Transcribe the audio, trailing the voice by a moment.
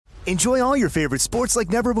Enjoy all your favorite sports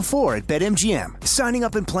like never before at BetMGM. Signing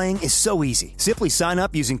up and playing is so easy. Simply sign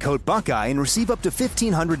up using code Buckeye and receive up to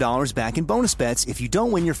 $1,500 back in bonus bets if you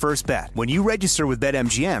don't win your first bet. When you register with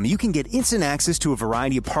BetMGM, you can get instant access to a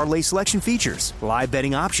variety of parlay selection features, live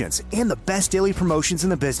betting options, and the best daily promotions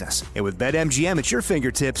in the business. And with BetMGM at your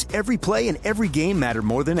fingertips, every play and every game matter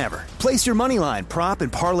more than ever. Place your moneyline, prop,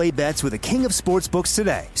 and parlay bets with the king of sportsbooks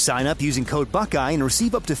today. Sign up using code Buckeye and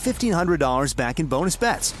receive up to $1,500 back in bonus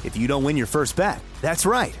bets if you don't win your first bet. That's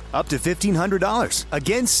right, up to $1,500.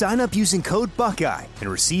 Again, sign up using code Buckeye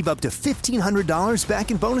and receive up to $1,500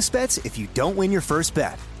 back in bonus bets if you don't win your first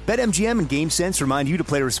bet. BetMGM and GameSense remind you to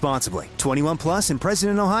play responsibly. 21 plus and present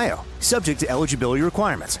in Ohio. Subject to eligibility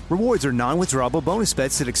requirements. Rewards are non-withdrawable bonus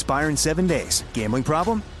bets that expire in 7 days. Gambling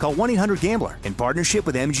problem? Call 1-800-GAMBLER in partnership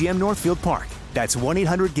with MGM Northfield Park. That's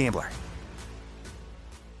 1-800-GAMBLER.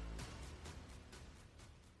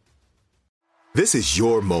 This is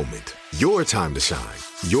your moment, your time to shine,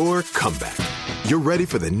 your comeback. You're ready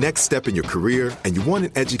for the next step in your career, and you want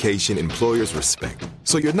an education employers respect.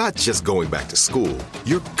 So you're not just going back to school,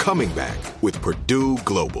 you're coming back with Purdue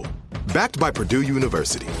Global. Backed by Purdue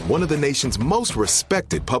University, one of the nation's most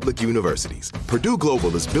respected public universities, Purdue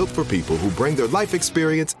Global is built for people who bring their life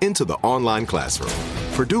experience into the online classroom.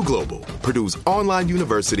 Purdue Global, Purdue's online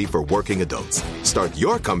university for working adults. Start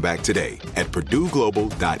your comeback today at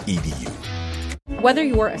purdueglobal.edu. Whether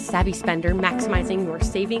you're a savvy spender maximizing your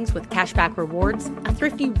savings with cashback rewards, a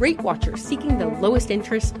thrifty rate watcher seeking the lowest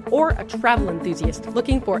interest, or a travel enthusiast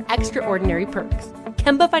looking for extraordinary perks,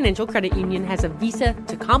 Kemba Financial Credit Union has a visa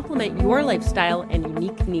to complement your lifestyle and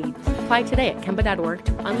unique needs. Apply today at Kemba.org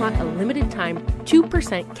to unlock a limited-time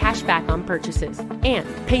 2% cash back on purchases and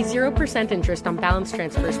pay 0% interest on balance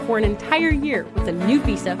transfers for an entire year with a new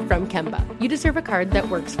visa from Kemba. You deserve a card that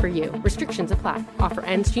works for you. Restrictions apply. Offer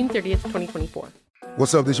ends June 30th, 2024.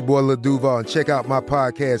 What's up, this your boy Lil Duval, and check out my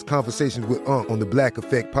podcast, Conversations with Unc, on the Black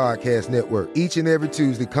Effect Podcast Network. Each and every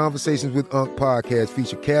Tuesday, Conversations with Unc podcast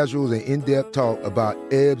feature casual and in-depth talk about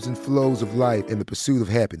ebbs and flows of life and the pursuit of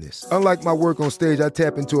happiness. Unlike my work on stage, I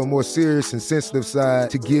tap into a more serious and sensitive side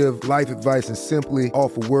to give life advice and simply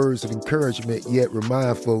offer words of encouragement, yet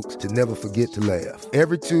remind folks to never forget to laugh.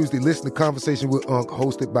 Every Tuesday, listen to Conversations with Unc,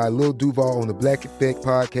 hosted by Lil Duval on the Black Effect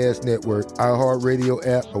Podcast Network, iHeartRadio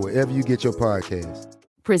app, or wherever you get your podcasts.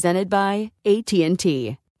 Presented by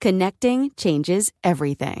AT&T. Connecting changes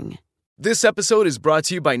everything. This episode is brought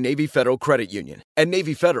to you by Navy Federal Credit Union. At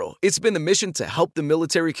Navy Federal, it's been the mission to help the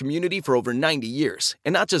military community for over 90 years.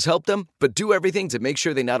 And not just help them, but do everything to make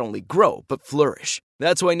sure they not only grow, but flourish.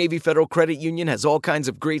 That's why Navy Federal Credit Union has all kinds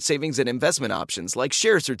of great savings and investment options like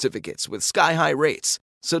share certificates with sky-high rates.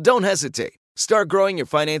 So don't hesitate. Start growing your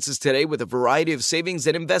finances today with a variety of savings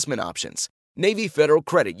and investment options. Navy Federal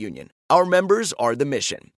Credit Union. Our members are the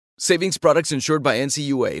mission. Savings products insured by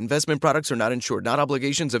NCUA. Investment products are not insured, not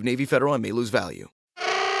obligations of Navy Federal and may lose value.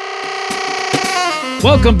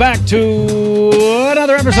 Welcome back to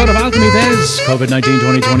another episode of Alchemy Biz, COVID-19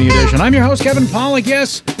 2020 edition. I'm your host, Kevin Pollak.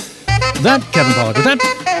 Yes, that Kevin Pollak. Is that?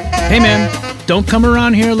 Hey, man, don't come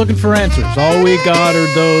around here looking for answers. All we got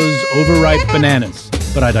are those overripe bananas.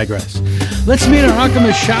 But I digress. Let's meet our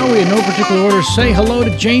alchemist, shall we? In no particular order. Say hello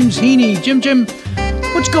to James Heaney. Jim,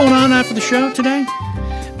 what's going on after the show today?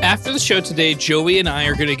 After the show today, Joey and I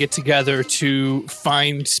are going to get together to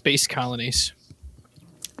find space colonies.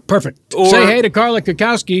 Perfect. Say hey to Carla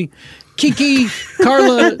Kukowski. Kiki,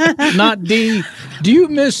 Carla, not D. Do you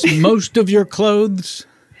miss most of your clothes?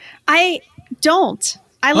 I don't.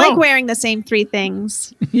 I like wearing the same three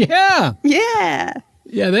things. Yeah. Yeah.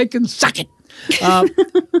 Yeah, they can suck it.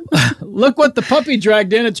 Look what the puppy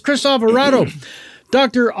dragged in. It's Chris Alvarado.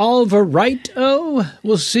 Dr. Alvarado,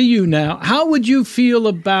 we'll see you now. How would you feel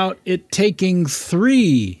about it taking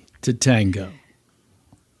 3 to tango?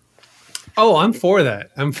 Oh, I'm for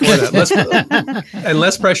that.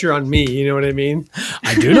 Less pressure on me. You know what I mean?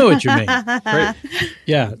 I do know what you mean. Right.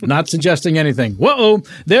 Yeah, not suggesting anything. Whoa,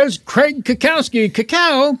 there's Craig Kukowski.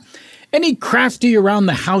 Cacao, any crafty around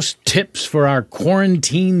the house tips for our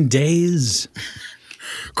quarantine days?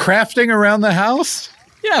 Crafting around the house?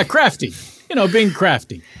 Yeah, crafty. You know, being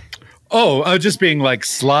crafty. Oh, just being like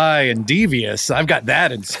sly and devious. I've got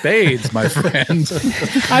that in spades, my friend.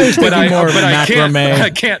 I was thinking more of macrame. I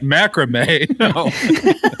can't macrame. No.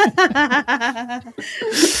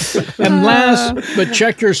 And last, but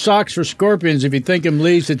check your socks for scorpions if you think him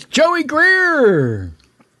least. It's Joey Greer.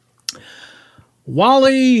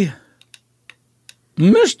 Wally,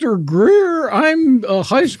 Mr. Greer, I'm a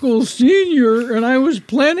high school senior, and I was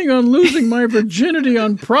planning on losing my virginity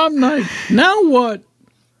on prom night. Now what?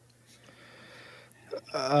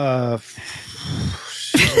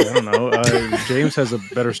 I don't know. James has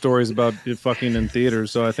better stories about fucking in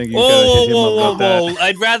theaters, so I think you gotta hit him up about that.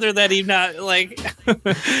 I'd rather that he not like.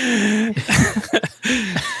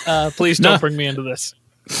 Please don't bring me into this.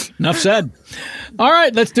 Enough said. All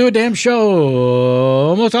right, let's do a damn show.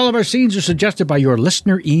 Almost all of our scenes are suggested by your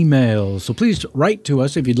listener emails, so please write to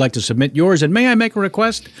us if you'd like to submit yours. And may I make a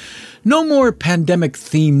request? No more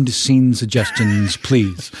pandemic-themed scene suggestions,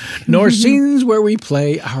 please. Nor scenes where we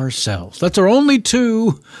play ourselves. That's our only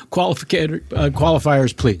two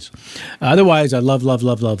qualifiers, please. Otherwise, I love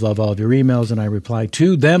all of your emails, and I reply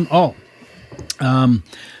to them all.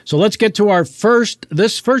 So let's get to our first.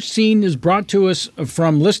 This first scene is brought to us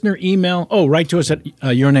from listener email. Oh, write to us at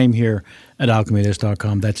your name here at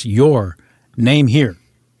alchemythis.com. That's your name here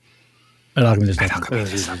at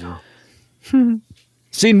alchemythis.com.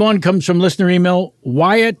 Scene 1 comes from listener email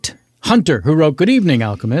Wyatt Hunter, who wrote, "Good evening,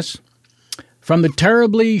 Alchemists. From the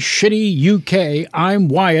terribly shitty UK, I'm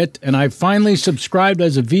Wyatt, and I finally subscribed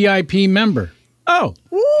as a VIP member." Oh,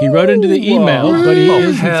 he wrote into the email, but he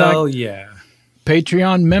is, in fact,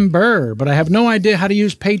 Patreon member, but I have no idea how to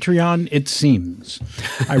use Patreon, it seems.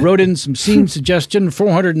 I wrote in some scene suggestion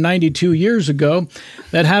 492 years ago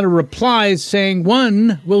that had a reply saying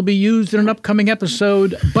one will be used in an upcoming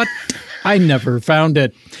episode, but I never found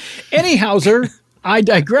it. Anyhowser, I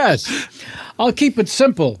digress. I'll keep it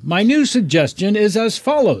simple. My new suggestion is as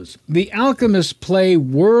follows. The alchemists play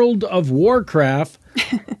World of Warcraft,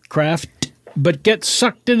 but get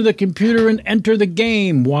sucked into the computer and enter the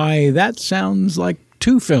game. Why, that sounds like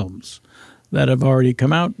two films that have already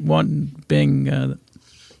come out, one being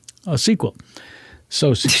a sequel.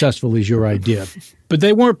 So successful is your idea. But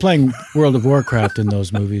they weren't playing World of Warcraft in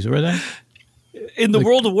those movies, were they? In the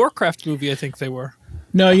World of Warcraft movie, I think they were.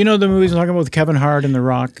 No, you know the movies I'm talking about with Kevin Hart and The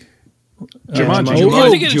Rock?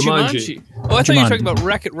 Jumanji. Oh, I thought you were talking about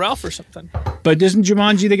Wreck-It Ralph or something. But isn't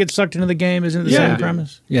Jumanji they get sucked into the game? Isn't it the same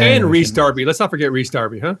premise? Yeah. And Rhys Darby. Let's not forget Rhys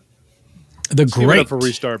Darby, huh? The great for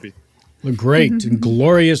Rhys Darby. The great and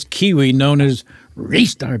glorious Kiwi known as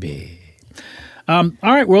Rhys Darby. All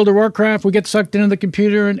right, World of Warcraft. We get sucked into the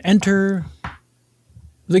computer and enter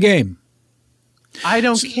the game. I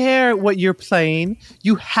don't care what you're playing.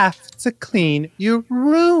 You have to clean your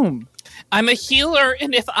room. I'm a healer,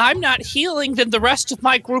 and if I'm not healing, then the rest of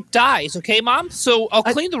my group dies, okay, Mom? So I'll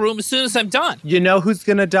clean the room as soon as I'm done. You know who's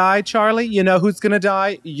going to die, Charlie? You know who's going to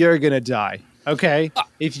die? You're going to die, okay?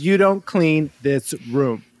 If you don't clean this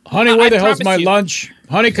room. Honey, where the hell's my lunch?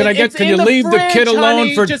 Honey, can you leave the kid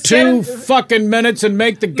alone for 2 fucking minutes and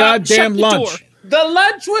make the goddamn lunch? The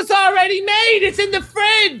lunch was already made. It's in the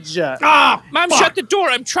fridge. Mom, shut the door.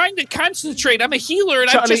 I'm trying to concentrate. I'm a healer, and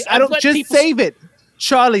Charlie, save it.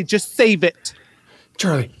 Charlie, just save it.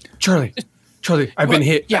 Charlie, I've been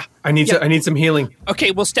hit. Yeah. I need some healing. Okay,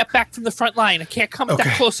 we'll step back from the front line. I can't come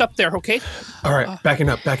that close up there, okay? All right, backing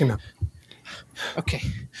up. Okay.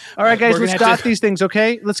 All right, guys, let's dot these things,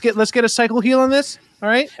 okay? Let's get a cycle heal on this, all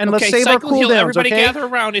right? And let's save our cooldowns, okay? Everybody gather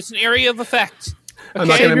around. It's an area of effect.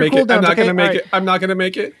 Okay? I'm not going to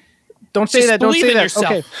make it. Don't say that. Don't say that. Yourself.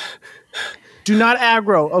 Okay. Do not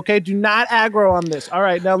aggro, okay? Do not aggro on this. All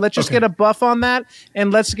right, now let's just get a buff on that,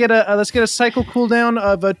 and let's get a cycle cooldown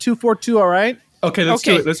of 242. All right? Okay, let's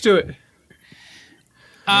do it. Let's do it.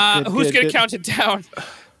 Who's gonna count it down?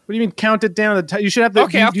 What do you mean count it down? You should have the.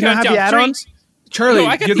 Okay, you don't have the add-ons. Charlie,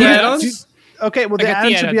 I got the add-ons. Okay, well the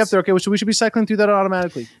add-ons should be up there. Okay, so we should be cycling through that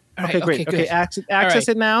automatically. Okay, great. Okay, access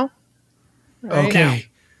it now. Okay.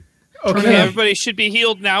 Okay, everybody should be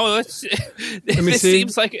healed now. Let me see.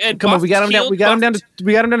 Seems like come on, we got him down. We got him down to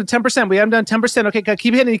 10%. We got him down to 10%. Okay,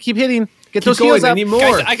 keep hitting. Get those heals up. I need more.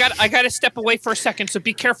 Guys, I got to step away for a second, so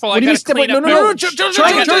be careful. What I got to clean up. No,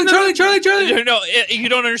 Charlie. No, you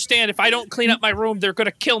don't understand. If I don't clean up my room, they're going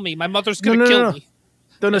to kill me. My mother's going to kill me.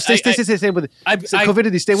 No, stay with it.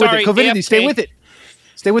 Covidity, stay with it. Covidity, stay with it.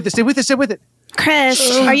 Stay with it.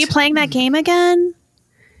 Chris, are you playing that game again?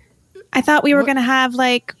 I thought we were going to have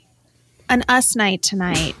like an us night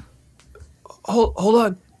tonight. Hold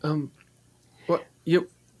on. What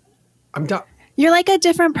I'm done. You're like a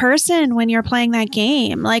different person when you're playing that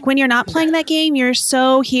game. Like when you're not playing that game, you're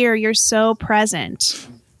so here, you're so present.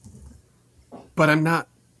 But I'm not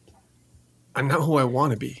who I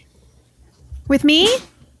want to be. With me?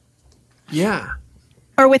 Yeah.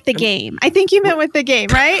 Or with the game? I think you meant with the game,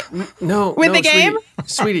 right? No. With the game?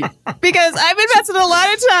 Sweetie. Because I've invested a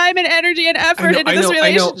lot of time and energy and effort into this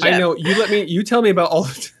relationship. I know. You tell me about all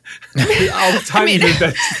the time you've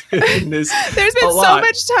invested in this. There's been so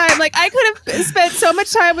much time. Like I could have spent so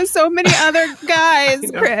much time with so many other guys,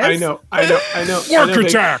 Chris. I know. Work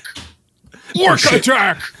attack. Orc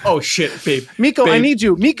attack! Oh shit, babe. Miko, babe. I need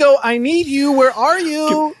you. Miko, I need you. Where are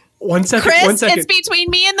you? One second. Chris, One second. it's between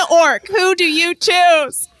me and the orc. Who do you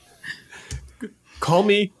choose? Call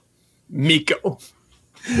me Miko.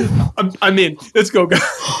 I'm in. Let's go, guys.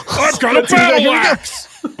 I've got a battle axe!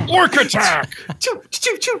 Orc attack!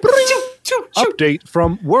 Update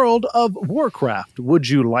from World of Warcraft. Would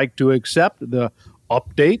you like to accept the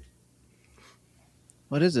update?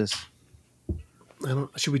 What is this?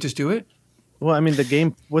 Should we just do it? Well, I mean, the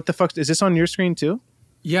game. What the fuck? Is this on your screen too?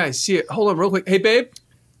 Yeah, I see it. Hold on, real quick. Hey, babe.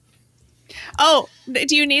 Oh,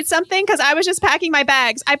 do you need something? Because I was just packing my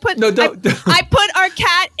bags. I put our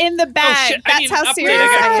cat in the bag. Shit, I need That's an how update. serious I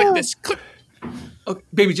I gotta am. click this. Click. Okay,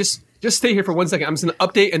 baby, just stay here for 1 second. I'm just gonna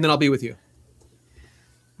update and then I'll be with you.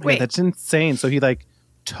 Wait. Yeah, that's insane. So he like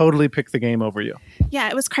totally picked the game over you. Yeah,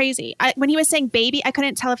 it was crazy. When he was saying baby, I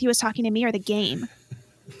couldn't tell if he was talking to me or the game.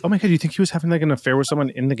 Oh my god, you think he was having like an affair with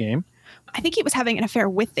someone in the game? I think he was having an affair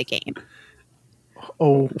with the game.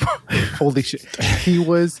 Oh, holy shit! He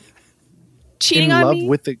was Cheating in on love me?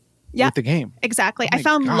 with the game. Exactly. Oh I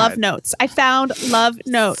found my love God. notes. I found love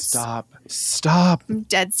notes. Stop, I'm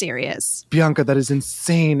dead serious. Bianca. That is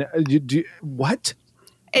insane. What?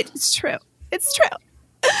 It's true. It's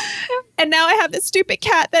true. And now I have this stupid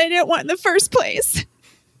cat that I didn't want in the first place.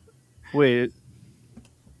 Wait.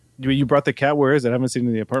 You brought the cat. Where is it? I haven't seen it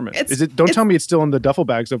in the apartment. It's- Is it? Don't tell me it's still in the duffel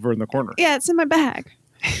bags over in the corner. Yeah, it's in my bag.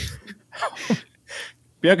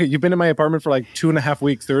 Bianca, you've been in my apartment for like 2.5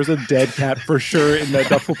 weeks. There is a dead cat for sure in that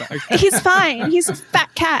duffel bag. He's fine. He's a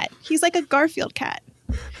fat cat. He's like a Garfield cat.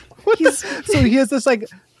 So he has this like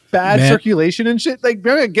bad Man. circulation and shit. Like,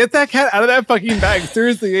 Bianca, get that cat out of that fucking bag.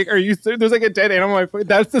 Seriously, like, are you? There's like a dead animal. On my foot.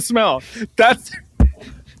 That's the smell. That's.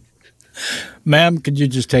 Ma'am, could you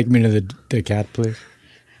just take me to the cat, please?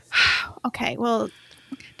 Okay, well,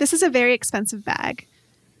 this is a very expensive bag.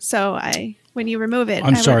 So when you remove it,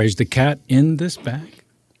 I'm I sorry, is the cat in this bag?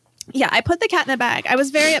 Yeah, I put the cat in the bag. I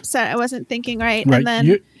was very upset. I wasn't thinking right. Right. And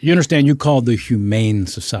then, You understand you called the Humane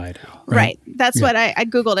Society, right? right. That's Yeah. what I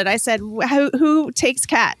Googled it. I said, who takes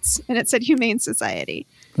cats? And it said Humane Society.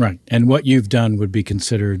 Right. And what you've done would be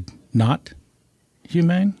considered not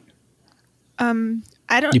humane?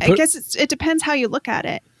 I don't, You I put- guess it depends how you look at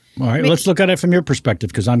it. All right, let's look at it from your perspective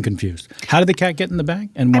because I'm confused. How did the cat get in the bag?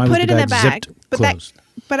 And why I was put the it in bag the bag, zipped but closed?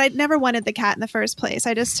 but I never wanted the cat in the first place.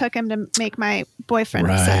 I just took him to make my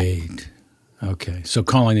boyfriend upset. Right. Okay. So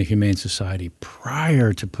calling the Humane Society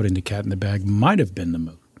prior to putting the cat in the bag might have been the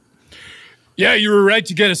move. Yeah, you were right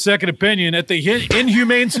to get a second opinion at the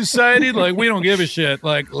Inhumane Society. Like, we don't give a shit.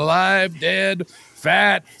 Like, alive, dead,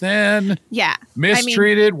 fat, thin, Yeah.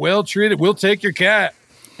 mistreated, well treated. We'll take your cat.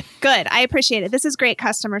 Good. I appreciate it. This is great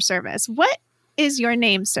customer service. What is your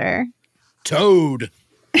name, sir? Toad.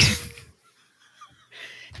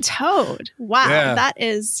 Toad. Wow. Yeah. That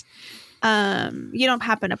is you don't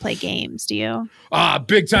happen to play games, do you?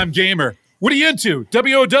 Big time gamer. What are you into?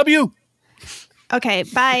 WOW? Okay,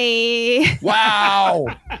 bye. Wow.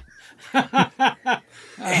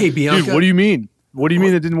 Hey, Bianca. Dude, what do you mean? What do you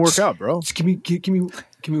mean it didn't work out, bro? Just give me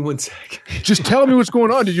 1 sec. Just tell me what's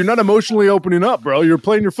going on, dude. You're not emotionally opening up, bro. You're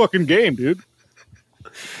playing your fucking game, dude.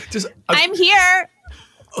 I'm here.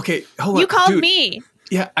 Okay, hold on. You called dude. me.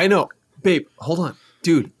 Yeah, I know. Babe, hold on.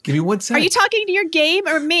 Dude, give me 1 sec. Are you talking to your game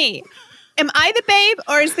or me? Am I the babe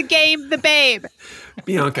or is the game the babe?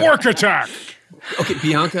 Bianca. Orc attack. Okay,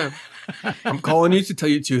 Bianca. I'm calling you to tell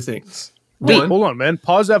you 2 things. Wait, One, hold on, man.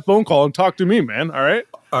 Pause that phone call and talk to me, man. All right?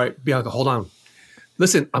 all right, Bianca, hold on.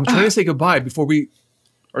 Listen, I'm trying to say goodbye before we.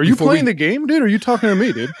 Are you Before playing we- the game, dude? Or are you talking to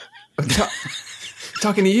me, dude? I'm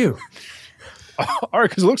talking to you. All right,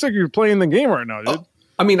 because it looks like you're playing the game right now, dude.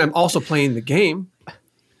 I mean, I'm also playing the game.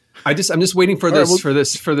 I'm just waiting for All right, this well-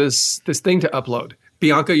 for this thing to upload.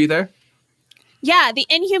 Bianca, you there? Yeah, the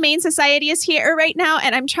Inhumane Society is here right now,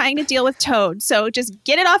 and I'm trying to deal with Toad. So just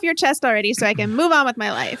get it off your chest already so I can move on with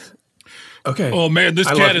my life. Okay. Oh, man, this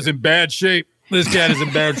I love cat it. is in bad shape. This cat is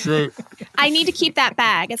in bad shape. I need to keep that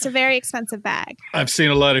bag. It's a very expensive bag. I've seen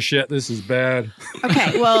a lot of shit. This is bad.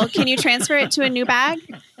 Okay, well, can you transfer it to a new bag?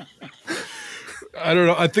 I don't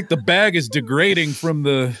know. I think the bag is degrading from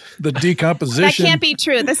the decomposition. That can't be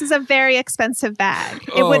true. This is a very expensive bag.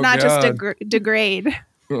 It Oh, would not just God. degrade.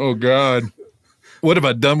 Oh, God. What have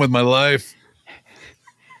I done with my life?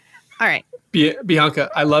 All right. Bianca,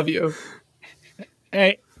 I love you.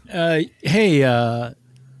 Hey,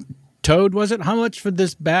 Toad, was it? How much for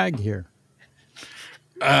this bag here?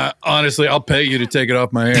 Honestly, I'll pay you to take it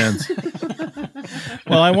off my hands.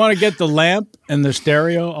 Well, I want to get the lamp and the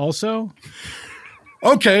stereo also.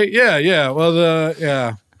 Okay, yeah. Well,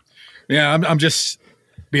 yeah. I'm just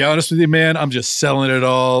be honest with you, man. I'm just selling it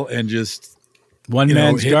all and just One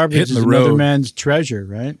man's garbage hitting is the another road. man's treasure,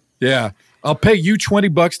 right? Yeah. I'll pay you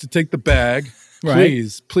 $20 to take the bag. Right.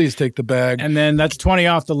 Please take the bag. And then that's 20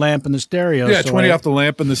 off the lamp and the stereo. Yeah, 20 off the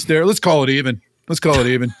lamp and the stereo. Let's call it even.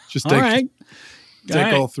 Just All right.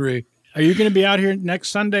 Take all three. Are you going to be out here next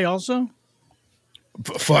Sunday also?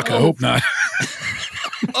 Fuck, I hope not.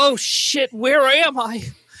 Oh, shit. Where am I?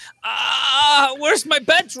 Where's my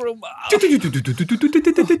bedroom? What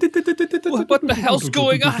the hell's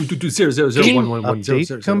going on?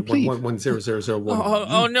 00011100011100011.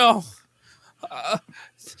 Oh, no.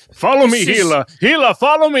 Follow me, Gila. Gila,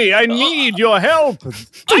 follow me. I need your help.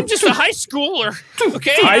 I'm just a high schooler.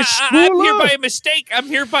 Okay, High I'm schooler? here by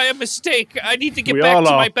a mistake. I need to get We back all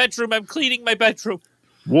to are. my bedroom. I'm cleaning my bedroom.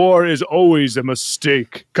 War is always a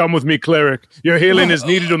mistake. Come with me, cleric. Your healing is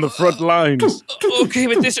needed on the front lines. Okay,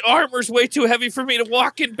 but this armor's way too heavy for me to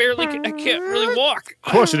walk in. I can't really walk.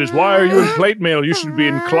 Of course it is. Why are you in plate mail? You should be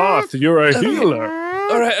in cloth. You're a healer.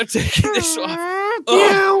 All right, I'm taking this off.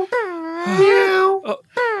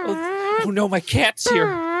 Oh no, my cat's here.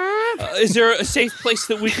 Is there a safe place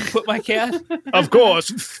that we can put my cat? Of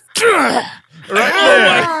course. Oh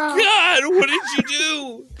my God! What did you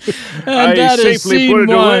do? And that is safely scene put it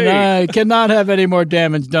one. away. I cannot have any more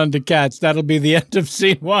damage done to cats. That'll be the end of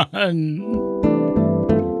scene one.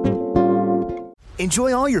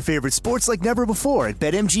 Enjoy all your favorite sports like never before at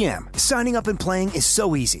BetMGM. Signing up and playing is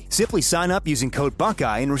so easy. Simply sign up using code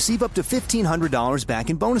Buckeye and receive up to $1,500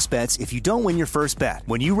 back in bonus bets if you don't win your first bet.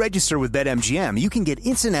 When you register with BetMGM, you can get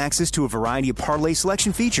instant access to a variety of parlay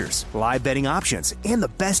selection features, live betting options, and the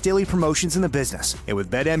best daily promotions in the business. And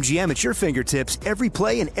with BetMGM at your fingertips, every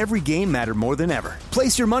play and every game matter more than ever.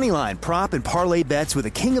 Place your moneyline, prop, and parlay bets with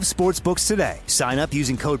the king of sportsbooks today. Sign up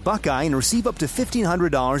using code Buckeye and receive up to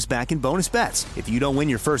 $1,500 back in bonus bets if you don't win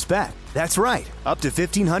your first bet. That's right, up to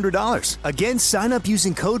 $1,500. Again, sign up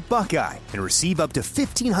using code Buckeye and receive up to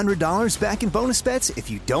 $1,500 back in bonus bets if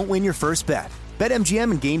you don't win your first bet.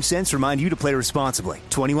 BetMGM and GameSense remind you to play responsibly.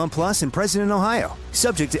 21 plus and present in Ohio.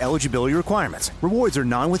 Subject to eligibility requirements. Rewards are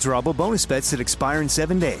non-withdrawable bonus bets that expire in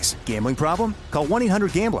 7 days. Gambling problem? Call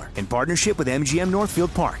 1-800-GAMBLER in partnership with MGM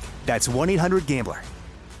Northfield Park. That's 1-800-GAMBLER.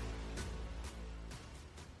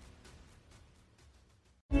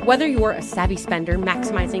 Whether you're a savvy spender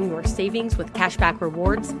maximizing your savings with cashback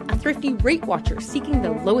rewards, a thrifty rate watcher seeking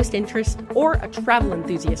the lowest interest, or a travel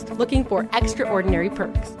enthusiast looking for extraordinary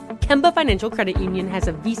perks, Kemba Financial Credit Union has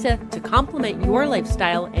a visa to complement your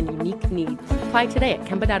lifestyle and unique needs. Apply today at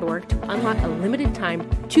Kemba.org to unlock a limited time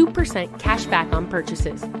 2% cash back on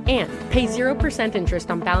purchases and pay 0% interest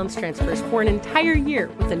on balance transfers for an entire year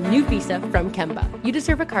with a new visa from Kemba. You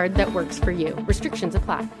deserve a card that works for you. Restrictions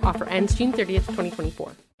apply. Offer ends June 30th,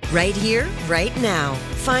 2024. Right here, right now.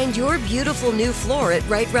 Find your beautiful new floor at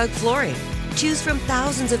Right Rug Flooring. Choose from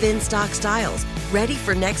thousands of in-stock styles, ready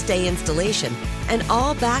for next day installation, and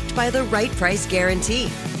all backed by the right price guarantee.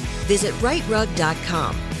 Visit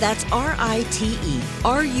rightrug.com. That's RITERUG.com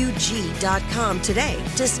today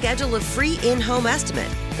to schedule a free in-home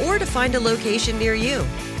estimate or to find a location near you.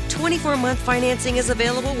 24-month financing is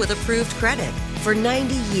available with approved credit. For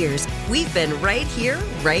 90 years, we've been right here,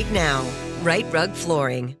 right now. Right Rug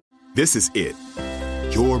Flooring. This is it.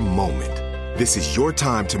 Your moment. This is your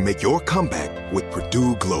time to make your comeback with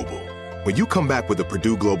Purdue Global. When you come back with a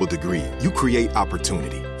Purdue Global degree, you create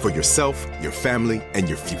opportunity for yourself, your family, and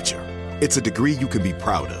your future. It's a degree you can be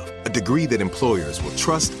proud of, a degree that employers will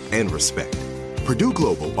trust and respect. Purdue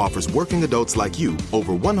Global offers working adults like you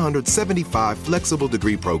over 175 flexible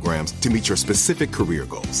degree programs to meet your specific career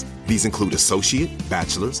goals. These include associate,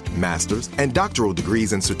 bachelor's, master's, and doctoral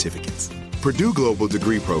degrees and certificates. Purdue Global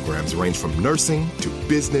degree programs range from nursing to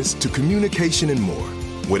business to communication and more.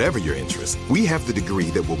 Whatever your interest, we have the degree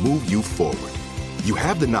that will move you forward. You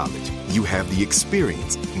have the knowledge, you have the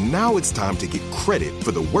experience. Now it's time to get credit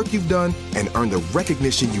for the work you've done and earn the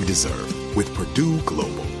recognition you deserve with Purdue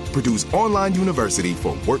Global, Purdue's online university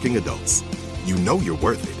for working adults. You know you're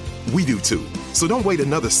worth it. We do too. So don't wait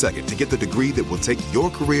another second to get the degree that will take your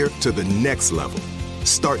career to the next level.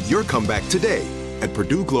 Start your comeback today at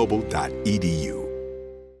purdueglobal.edu.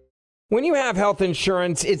 When you have health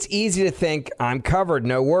insurance, it's easy to think, I'm covered,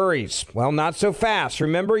 no worries. Well, not so fast.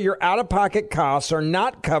 Remember, your out-of-pocket costs are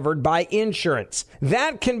not covered by insurance.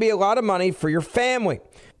 That can be a lot of money for your family.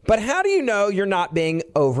 But how do you know you're not being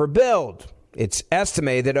overbilled? It's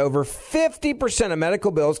estimated that over 50% of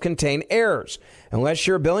medical bills contain errors. Unless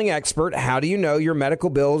you're a billing expert, how do you know your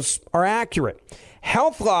medical bills are accurate?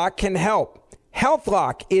 HealthLock can help.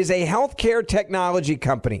 HealthLock is a healthcare technology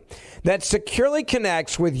company that securely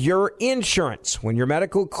connects with your insurance. When your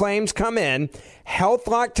medical claims come in,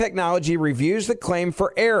 HealthLock technology reviews the claim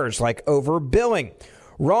for errors like overbilling,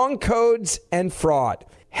 wrong codes, and fraud.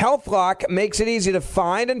 HealthLock makes it easy to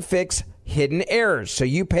find and fix hidden errors, so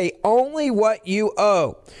you pay only what you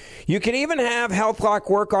owe. You can even have HealthLock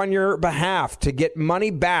work on your behalf to get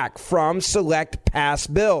money back from select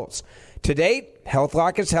past bills. To date,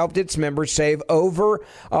 HealthLock has helped its members save over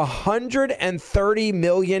 $130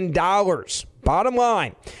 million. Bottom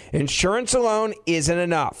line, insurance alone isn't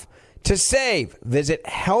enough. To save, visit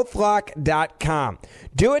healthlock.com.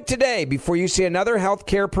 Do it today before you see another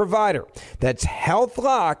healthcare provider. That's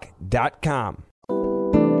healthlock.com.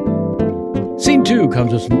 Scene 2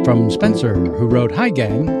 comes from Spencer, who wrote, "Hi,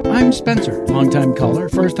 gang. I'm Spencer, longtime caller,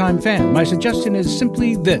 first-time fan. My suggestion is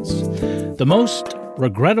simply this. The most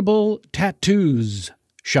regrettable tattoos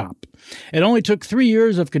shop. It only took 3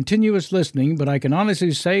 years of continuous listening, but I can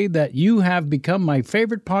honestly say that you have become my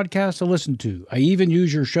favorite podcast to listen to. I even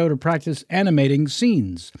use your show to practice animating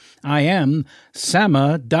scenes. I am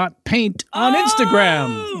Sama.paint on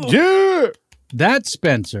Instagram." Yeah! That's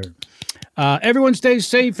Spencer. Everyone stays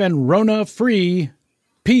safe and Rona-free.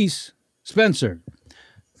 Peace, Spencer.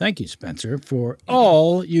 Thank you, Spencer, for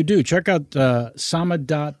all you do. Check out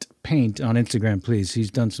Sama.paint on Instagram, please. He's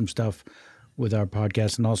done some stuff with our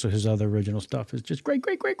podcast, and also his other original stuff is just great.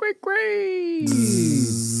 All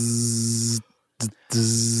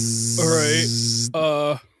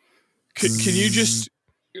right. Can you just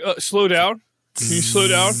slow down? Can you slow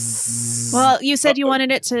down? Well, you said you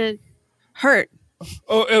wanted it to hurt.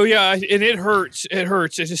 Oh yeah, and it hurts. It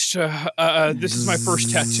hurts. It just this is my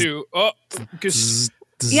first tattoo. Oh, because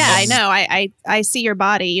yeah, I know. I see your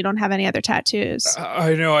body. You don't have any other tattoos.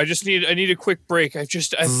 I know. I need a quick break. I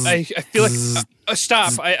feel like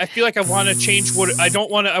stop. I feel like I want to change what I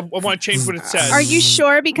don't want to. I want to change what it says. Are you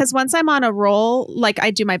sure? Because once I'm on a roll, like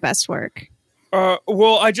I do my best work.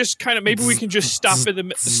 Well, I just kind of maybe we can just stop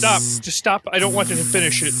in just stop. I don't want to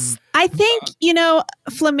finish it. I think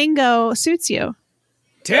flamingo suits you.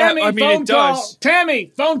 Tammy, phone call.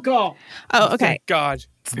 Tammy, phone call. Oh, okay. Thank God.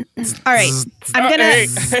 All right.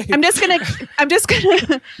 I'm just gonna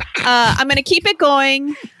keep it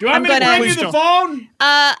going. Do I bring you the phone?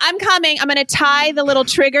 I'm coming. I'm gonna tie the little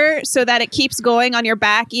trigger so that it keeps going on your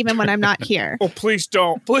back even when I'm not here. Oh, please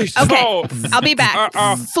don't. Please okay. don't. I'll be back.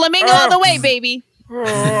 Flamingo all the way, baby.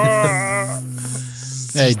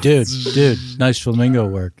 Hey, dude, nice flamingo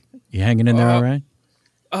work. You hanging in there all right?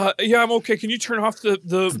 Yeah, I'm okay. Can you turn off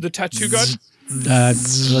the tattoo gun?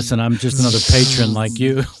 Listen, I'm just another patron like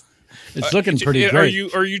you. It's looking pretty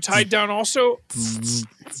great. Are you tied down also?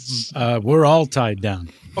 We're all tied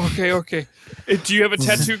down. Okay. Do you have a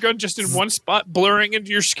tattoo gun just in one spot, blurring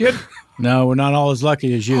into your skin? No, we're not all as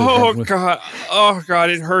lucky as you. Oh God,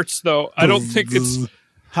 it hurts though. I don't think it's.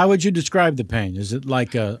 How would you describe the pain? Is it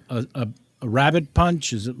like a rabbit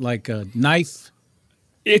punch? Is it like a knife?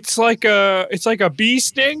 It's like a bee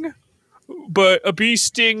sting, but a bee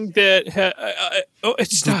sting that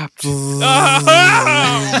it stopped.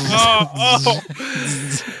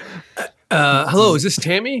 Hello, is this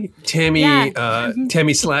Tammy? Yeah.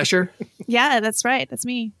 Tammy Slasher. Yeah, that's right. That's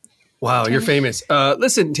me. Wow, Tammy. You're famous.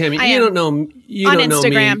 Listen, Tammy, you don't know me. On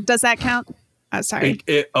Instagram. Does that count? Oh, sorry.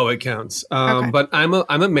 It counts. Okay. But I'm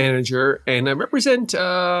a manager, and I represent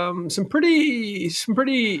some pretty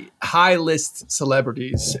high list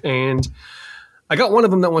celebrities, and I got one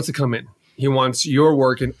of them that wants to come in. He wants your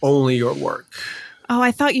work and only your work. Oh,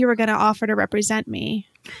 I thought you were going to offer to represent me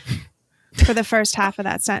for the first half of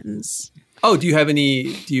that sentence. Oh, do you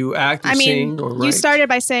act or sing or write? You started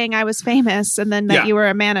by saying I was famous and then that you were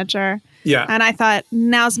a manager. Yeah. And I thought,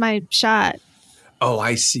 now's my shot. Oh,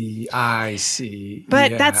 I see.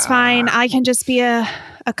 But that's fine. I can just be a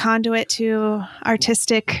conduit to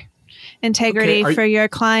artistic integrity for your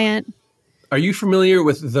client. Are you familiar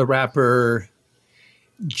with the rapper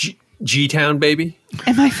G-Town Baby?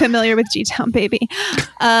 Am I familiar with G-Town Baby?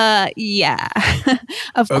 Yeah,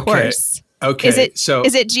 of course. Okay. Is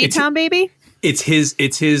it G-Town Baby? It's his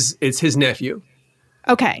nephew.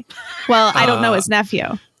 Okay. Well, I don't know his nephew.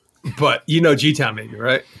 But you know G-Town Baby,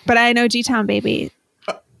 right? But I know G-Town Baby.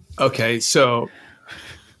 Okay, so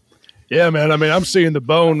yeah, man. I mean, I'm seeing the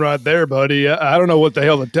bone right there, buddy. I don't know what the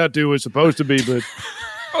hell the tattoo is supposed to be, but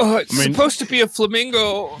it's supposed to be a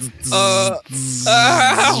flamingo. Is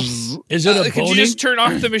it a could you just turn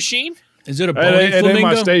off the machine? Is it a bony it flamingo? ain't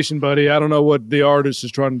my station, buddy. I don't know what the artist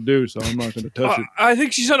is trying to do, so I'm not going to touch it. I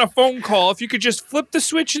think she's on a phone call. If you could just flip the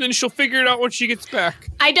switch, and then she'll figure it out when she gets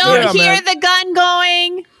back. I don't hear the gun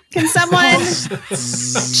going. Can someone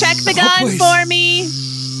check the gun for me?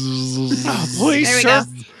 Oh, please, There we sir. go.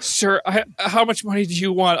 Sir, how much money do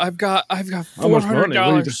you want? I've got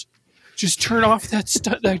 $400. Just turn off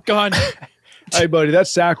that gun. Hey, buddy,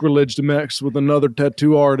 that's sacrilege to mix with another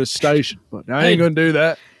tattoo artist station, but I ain't going to do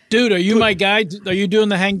that. Dude, are you my guy? Are you doing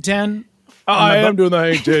the hang 10? I am doing the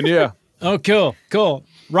hang 10, yeah. Oh, cool.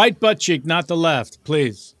 Right butt cheek, not the left,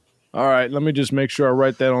 please. All right, let me just make sure I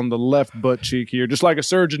write that on the left butt cheek here, just like a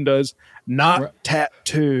surgeon does. Not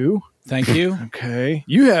tattoo. Thank you. Okay.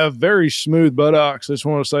 You have very smooth buttocks. I just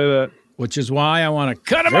want to say that. Which is why I want to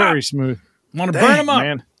cut them up. Very smooth. Want to burn them up.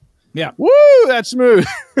 Man. Yeah. Woo, that's smooth.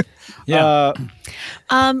 Yeah.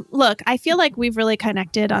 Look, I feel like we've really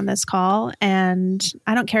connected on this call, and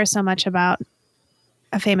I don't care so much about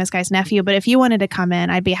a famous guy's nephew, but if you wanted to come in,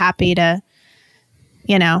 I'd be happy to,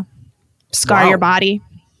 scar your body,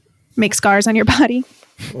 make scars on your body.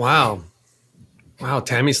 Wow,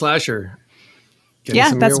 Tammy Slasher.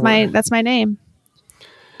 Yeah, that's my name.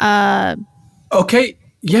 Okay.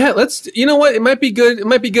 Yeah, let's. You know what? It might be good. It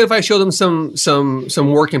might be good if I show them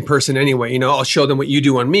some work in person anyway. I'll show them what you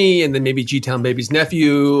do on me, and then maybe G-Town Baby's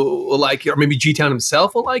nephew will like it, or maybe G-Town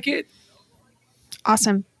himself will like it.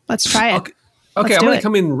 Awesome. Let's try it. Okay, I'm gonna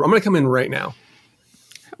come in. I'm gonna come in right now.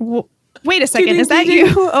 Wait a second. Is that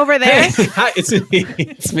you over there? Hey, hi, it's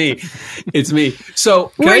me. It's me.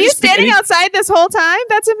 So, were you standing outside this whole time?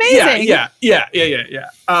 That's amazing. Yeah.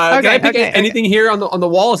 Can I pick anything here on the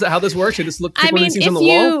wall? Is that how this works? I just look. Pick one of these things on the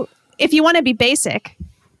wall. If you want to be basic,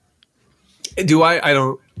 do I? I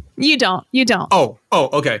don't. You don't. Oh.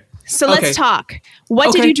 Okay. So let's talk.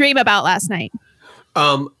 What did you dream about last night?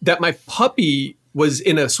 That my puppy was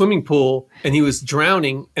in a swimming pool and he was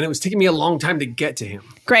drowning, and it was taking me a long time to get to him.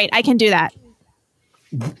 Great, I can do that.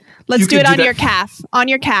 Let's do it on your calf. On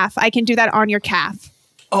your calf. I can do that on your calf.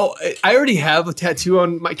 Oh, I already have a tattoo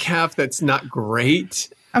on my calf that's not great.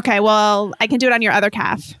 Okay, well, I can do it on your other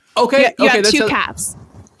calf. Okay. You have two calves.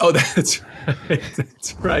 Oh, that's right.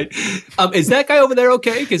 That's right. Is that guy over there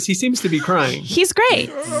okay? Because he seems to be crying. He's great.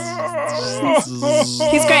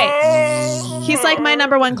 He's great. He's like my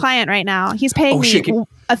number one client right now. He's paying me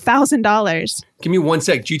 $1,000. Give me 1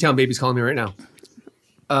 sec. G-Town Baby's calling me right now.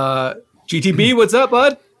 GTB, what's up,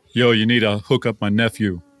 bud? Yo, you need to hook up my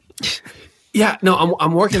nephew. Yeah, no,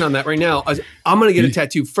 I'm working on that right now. I'm going to get a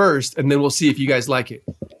tattoo first, and then we'll see if you guys like it.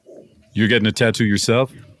 You're getting a tattoo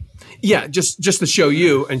yourself? Yeah, just to show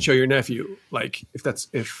you and show your nephew, like if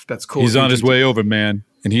that's cool. He's on his way over, man,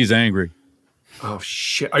 and he's angry. Oh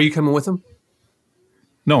shit! Are you coming with him?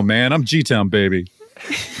 No, man, I'm G-Town Baby.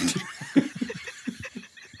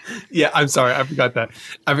 Yeah, I'm sorry, I forgot that.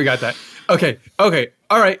 Okay,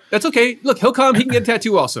 all right, that's okay. Look, he'll come. He can get a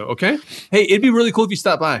tattoo also. Okay. Hey, it'd be really cool if you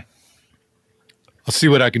stop by. I'll see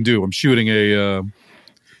what I can do. I'm shooting a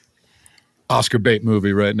Oscar bait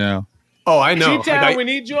movie right now. Oh, I know. G-Town, we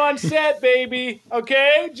need you on set, baby.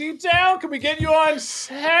 Okay, G-Town, can we get you on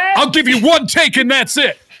set? I'll give you one take and that's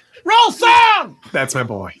it. Roll sound! That's my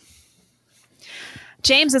boy.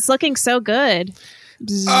 James, it's looking so good.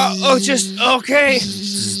 Just okay.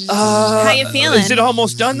 How you feeling? Is it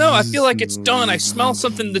almost done though? I feel like it's done. I smell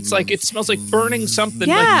something that's like it smells like burning something.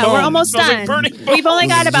 Yeah, like bone. we're almost done. Like we've only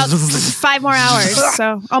got about 5 more hours,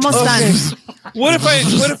 so almost done. What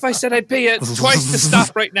if I said I'd pay you twice to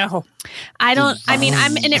stop right now? I mean,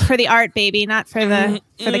 I'm in it for the art, baby, not for the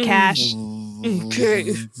cash.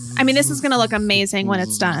 Okay. I mean, this is gonna look amazing when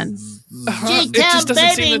it's done. G-Town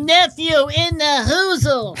Baby nephew in the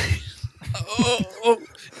hoozle.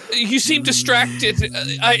 You seem distracted.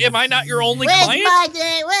 Am I not your only client?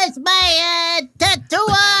 Where's my tattoo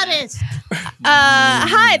artist?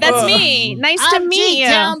 Hi, that's me. Nice to meet you.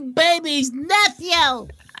 G-Town Baby's nephew.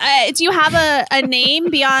 Do you have a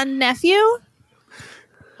name beyond nephew?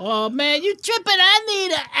 Oh man, you tripping? I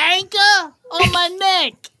need an anchor on my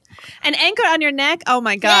neck. An anchor on your neck? Oh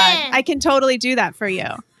my God. Yeah. I can totally do that for you.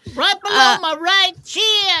 Right below my right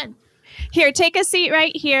chin. Here, take a seat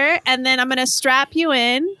right here, and then I'm going to strap you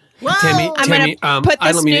in. Whoa. I'm going to put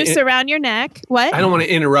this noose around your neck. What? I don't want to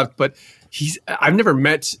interrupt, but I've never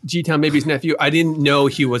met G-Town Baby's nephew. I didn't know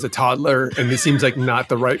he was a toddler, and this seems like not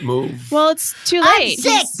the right move. Well, it's too late.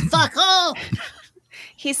 I'm 6, fucko.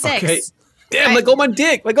 He's 6. Okay. Damn, let go of my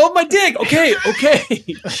dick. Let go of my dick. Okay.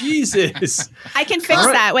 Jesus. I can fix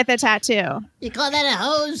that with a tattoo. You call that a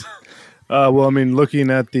hose? Well, I mean, looking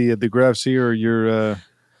at the graphs here, you're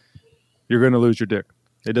going to lose your dick.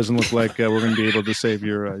 It doesn't look like we're going to be able to save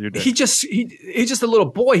your dick. He's just a little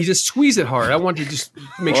boy. He just squeezed it hard. I want to just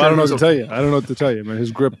make sure. I don't know what to tell you. I don't know what to tell you, man.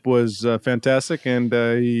 His grip was fantastic, and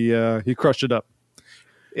he crushed it up.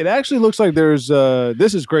 It actually looks like there's.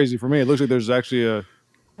 This is crazy for me. It looks like there's actually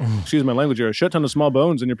excuse my language here, a shit ton of small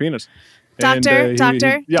bones in your penis. Doctor.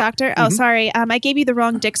 Yeah. Doctor. Oh, sorry. I gave you the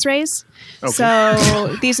wrong Dix-rays. Okay.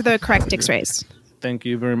 So these are the correct Dix-rays. Thank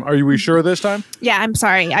you very much. Are we sure this time? Yeah, I'm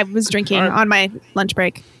sorry. I was drinking on my lunch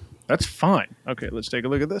break. That's fine. Okay, let's take a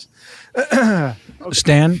look at this.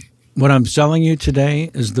 Stan, what I'm selling you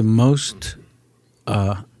today is the most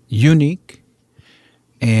unique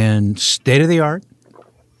and state-of-the-art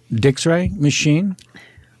Dix-ray machine.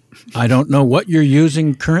 I don't know what you're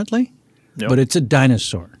using currently, but it's a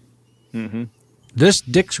dinosaur. Mm-hmm. This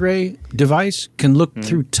Dix-ray device can look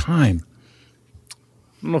through time.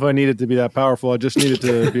 I don't know if I need it to be that powerful. I just need it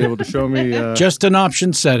to be able to show me. Just an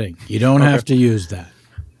option setting. You don't have to use that.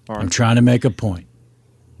 All right. I'm trying to make a point.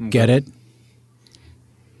 Okay. Get it?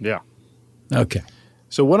 Yeah. Okay.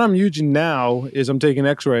 So what I'm using now is I'm taking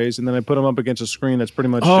X-rays and then I put them up against a screen that's pretty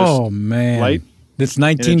much Oh, just man. light. That's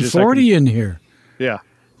 1940 in here. Yeah.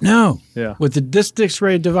 No. Yeah. With this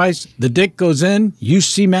Dix-ray device, the dick goes in, you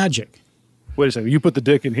see magic. Wait a second. You put the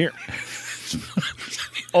dick in here.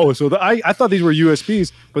 Oh, so I thought these were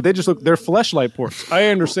USBs, but they just look, they're fleshlight ports. I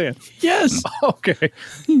understand. Yes. Okay.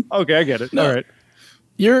 Okay, I get it. No. All right.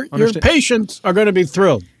 Your patients are going to be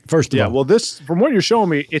thrilled, first of all. Yeah, well, this, from what you're showing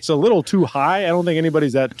me, it's a little too high. I don't think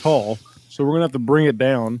anybody's that tall, so we're going to have to bring it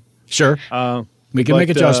down. Sure. We can make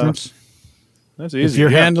adjustments. That's easy. If you're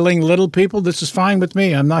handling little people, this is fine with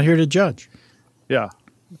me. I'm not here to judge. Yeah.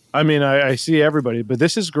 I mean, I see everybody, but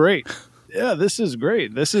this is great. Yeah, this is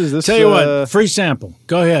great. This. Tell you what, free sample.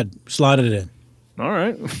 Go ahead, slide it in. All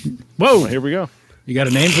right. Whoa, here we go. You got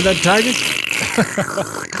a name for that target?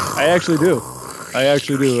 I actually do.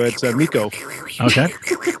 It's Miko. Okay.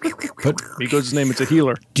 But Miko's name. It's a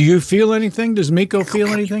healer. Do you feel anything? Does Miko feel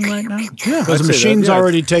anything right now? Yeah, because the machine's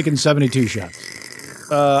already taken 72 shots.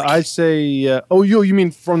 I say. You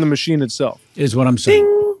mean from the machine itself? Is what I'm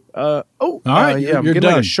saying. All right, yeah, I'm you're getting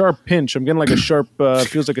like done. a sharp pinch. I'm getting like a sharp,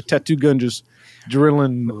 feels like a tattoo gun just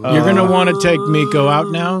drilling. You're going to want to take Miko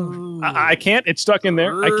out now? I can't. It's stuck in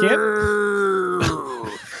there. I can't.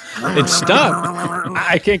 It's stuck.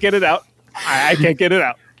 I can't get it out. I can't get it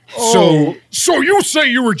out. So you say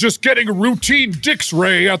you were just getting a routine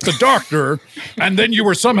Dix-ray at the doctor, and then you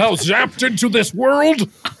were somehow zapped into this world?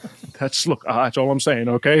 That's all I'm saying,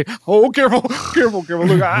 okay? Oh, careful.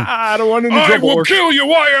 Look, I don't want any I trouble. will kill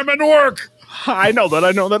you. I am an orc. I know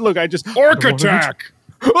that. Look, I just... Orc attack.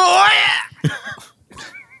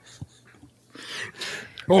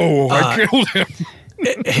 I killed him.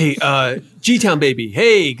 Hey, G-Town baby.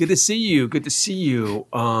 Hey, good to see you.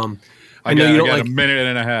 I know you don't like a minute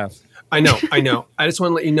and a half. I know. I just want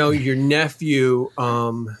to let you know your nephew.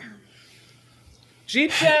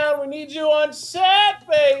 G-Town, we need you on set,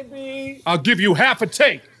 baby. I'll give you half a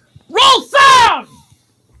take. Roll sound.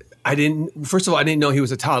 First of all, I didn't know he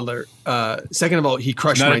was a toddler. Second of all, he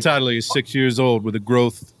crushed Not a toddler. He's 6 years old with a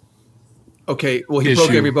growth. Okay, well, he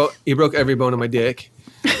broke every bone. He broke every bone in my dick,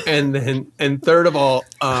 and third of all,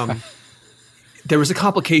 there was a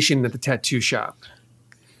complication at the tattoo shop.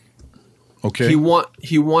 Okay,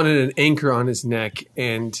 he wanted an anchor on his neck,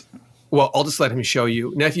 and I'll just let him show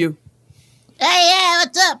you, nephew. Hey, yeah,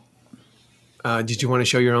 what's up? Did you want to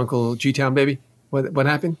show your uncle G-Town baby? What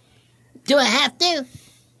happened? Do I have to?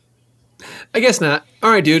 I guess not.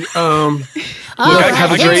 All right, dude. Here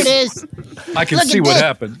it is. I can Look see at what this.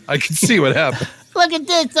 happened. I can see what happened. Look at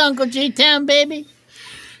this, Uncle G-Town, baby.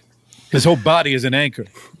 His whole body is an anchor.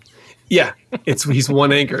 Yeah, he's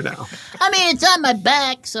one anchor now. I mean, it's on my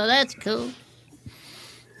back, so that's cool.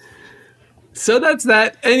 So that's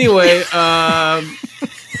that. Anyway,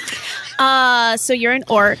 So you're an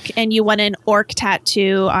orc, and you want an orc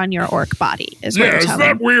tattoo on your orc body, is what you're is telling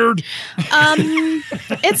that me. weird?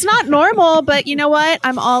 It's not normal, but you know what?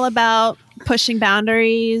 I'm all about pushing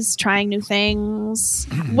boundaries, trying new things.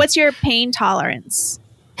 What's your pain tolerance?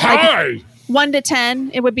 Hi. 1 to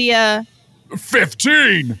 10, it would be a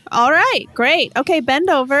 15. All right, great. Okay, bend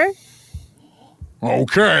over.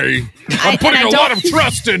 Okay. I'm putting a lot of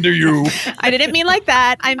trust into you. I didn't mean like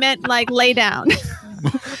that. I meant like lay down.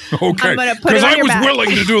 Okay. I'm gonna put it Because on I your was back. willing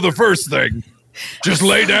to do the first thing. Just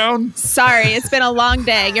lay down. Sorry, it's been a long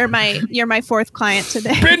day. You're my fourth client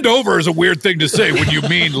today. Bend over is a weird thing to say when you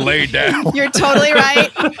mean lay down. You're totally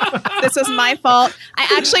right. This was my fault. I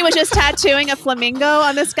actually was just tattooing a flamingo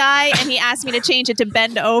on this guy, and he asked me to change it to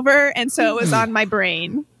bend over, and so it was on my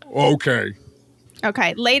brain. Okay.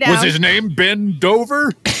 Okay, lay down. Was his name Ben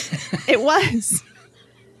Dover? It was.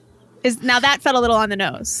 Now that felt a little on the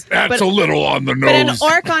nose. That's a little on the nose. But an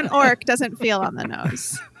orc on orc doesn't feel on the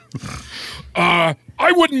nose. I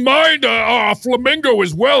wouldn't mind a flamingo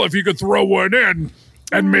as well if you could throw one in.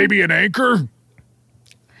 And maybe an anchor.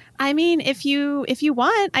 I mean, if you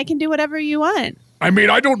want, I can do whatever you want. I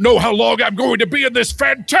mean, I don't know how long I'm going to be in this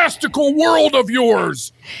fantastical world of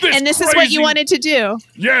yours. And this is what you wanted to do.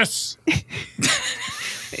 Yes.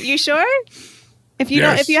 You sure? If you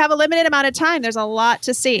don't, if you have a limited amount of time, there's a lot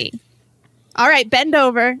to see. All right, bend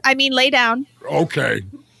over. I mean, lay down. Okay.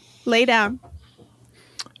 Lay down.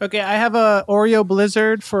 Okay, I have a Oreo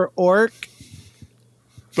Blizzard for Orc.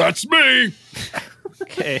 That's me.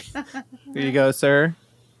 Okay. Here you go, sir.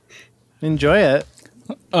 Enjoy it.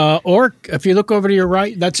 Orc, if you look over to your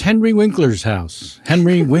right, that's Henry Winkler's house.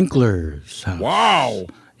 Henry Winkler's house. Wow.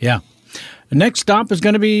 Yeah. The next stop is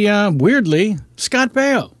going to be, weirdly, Scott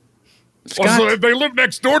Baio. Also, they live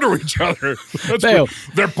next door to each other.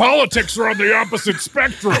 Their politics are on the opposite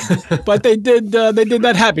spectrum. But they did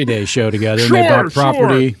that Happy Day show together, and they bought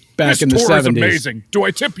property back in the 70s. This tour is amazing. Do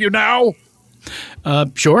I tip you now?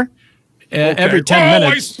 Sure. Okay. Every 10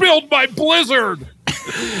 minutes. I spilled my Blizzard.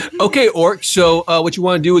 Okay, Orc. So what you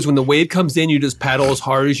want to do is when the wave comes in, you just paddle as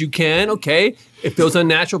hard as you can. Okay, it feels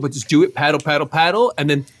unnatural, but just do it. Paddle, paddle, paddle, and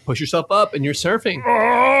then push yourself up, and you're surfing.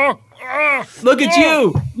 Look at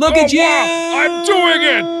you! Look at you! Wow. I'm doing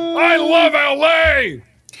it! I love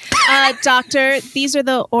LA! Doctor, these are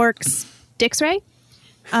the Orcs' dicks, right?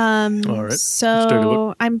 All right.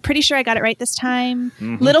 So I'm pretty sure I got it right this time.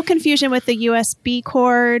 Little confusion with the USB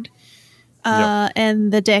cord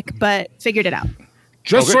and the dick, but figured it out.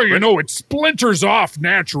 Just so you know, it splinters off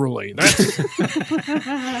naturally.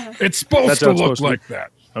 It's supposed to look like that.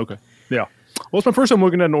 Okay. Yeah. Well, it's my first time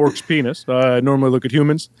looking at an orc's penis. I normally look at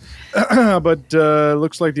humans, but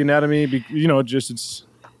looks like the anatomy,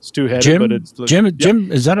 it's two-headed. Jim, but it's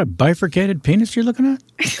Jim, is that a bifurcated penis you're looking at?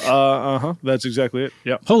 That's exactly it.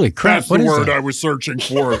 Yeah. Holy crap! That's the word I was searching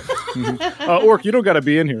for. Orc, you don't got to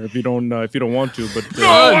be in here if you don't want to. But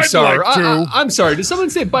I'm sorry. I'm sorry. Did someone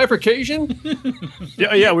say bifurcation?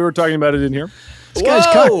 Yeah. We were talking about it in here.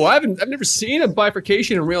 Whoa! I've never seen a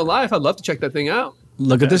bifurcation in real life. I'd love to check that thing out.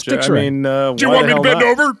 Look at this picture. I mean, do you want me to bend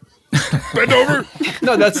over? Bend over?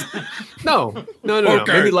 No, no.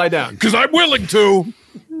 Okay. Maybe lie down. Because I'm willing to.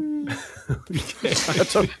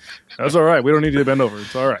 That's all right. We don't need you to bend over.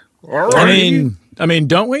 It's all right. All right. I mean,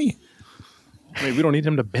 don't we? I mean, we don't need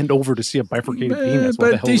him to bend over to see a bifurcated penis.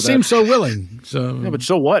 But he seems so willing. So yeah, but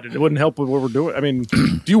so what? It wouldn't help with what we're doing. I mean,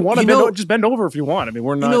 do you want to bend over? Just bend over if you want. I mean,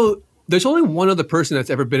 we're not. There's only one other person that's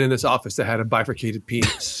ever been in this office that had a bifurcated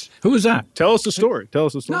penis. Who was that? Tell us the story. No,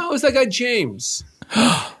 it was that guy James.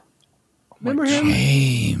 Remember him?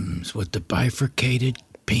 James with the bifurcated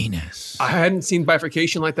penis. I hadn't seen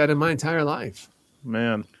bifurcation like that in my entire life.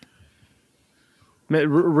 Man,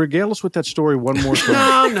 regale us with that story one more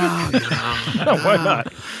time. No. No, why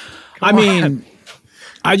not? I mean,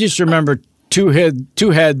 I just remember two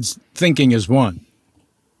heads thinking as one.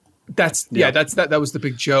 That was the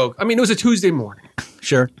big joke. I mean, it was a Tuesday morning.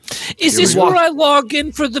 Sure. Is this where I log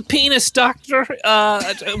in for the penis doctor?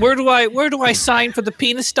 Where do I sign for the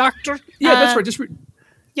penis doctor? Yeah, that's right. Just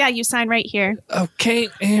Yeah, you sign right here. Okay,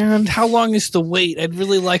 and how long is the wait? I'd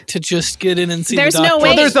really like to just get in and see There's the doctor. no wait.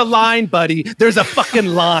 Well, there's a line, buddy. There's a fucking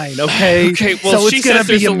line, okay? Okay, well, so she it's gonna says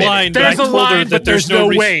be there's a a minute. line, There's but I a told her line, that but there's no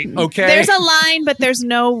wait, okay? There's a line, but there's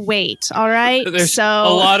no wait, all right? There's so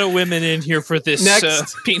a lot of women in here for this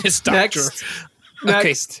Next. penis doctor.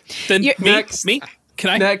 Next. Then Next. me? Can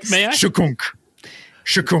I? Next. May I? Shakunk.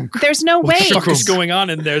 There's no What wait. the fuck is going on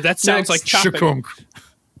in there? That sounds like chopping.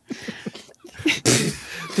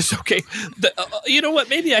 It's okay. You know what?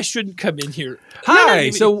 Maybe I shouldn't come in here.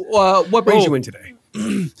 Hi. So, what brings you in today?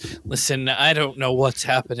 Listen, I don't know what's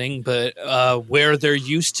happening, but where there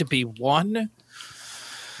used to be one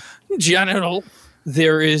genital,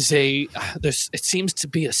 there is it seems to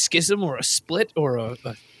be a schism or a split or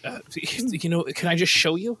can I just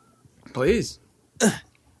show you? Please.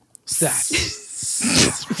 That.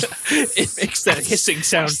 It makes that hissing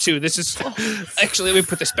sound too. This is actually, let me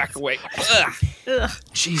put this back away. Ugh.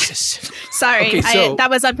 Jesus. Sorry, Okay, so- that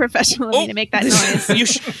was unprofessional of me to make that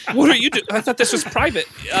noise. What are you doing? I thought this was private.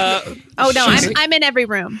 Oh no, I'm in every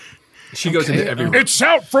room. She goes into every room. It's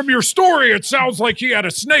out from your story. It sounds like he had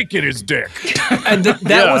a snake in his dick. And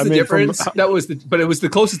that was the difference. But it was the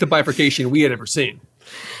closest to bifurcation we had ever seen.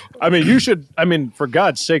 I mean, for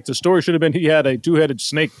God's sake, the story should have been he had a two-headed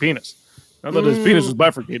snake penis. Not that his penis was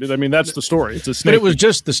bifurcated. I mean, that's the story. It's a snake. But it was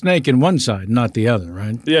just the snake in one side, not the other,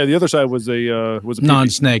 right? Yeah, the other side was a pee-pee.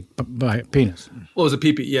 Non-snake penis. Well, it was a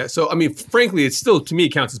pee-pee, yeah. So, I mean, frankly, it still, to me,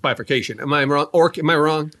 counts as bifurcation. Am I wrong? Orc, am I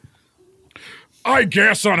wrong? I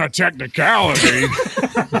guess on a technicality.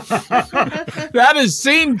 That is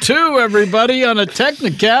scene 2, everybody, on a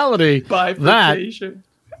technicality. Bifurcation.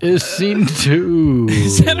 is scene 2.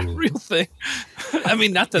 Is that a real thing? I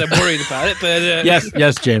mean, not that I'm worried about it, but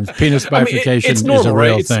Yes, James. Penis bifurcation it's normal, is a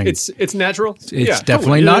real right? thing. It's natural. It's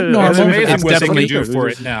definitely not normal. It's amazing It's what they can definitely do for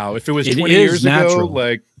it now. If it was It 20 is years natural. ago,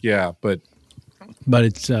 like, yeah, but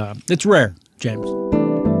it's rare, James.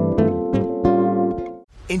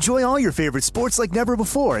 Enjoy all your favorite sports like never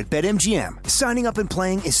before at BetMGM. Signing up and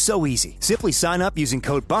playing is so easy. Simply sign up using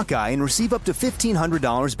code Buckeye and receive up to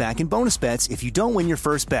 $1,500 back in bonus bets if you don't win your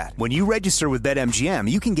first bet. When you register with BetMGM,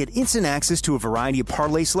 you can get instant access to a variety of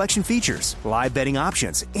parlay selection features, live betting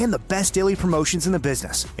options, and the best daily promotions in the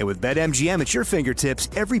business. And with BetMGM at your fingertips,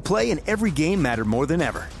 every play and every game matter more than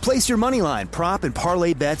ever. Place your moneyline, prop, and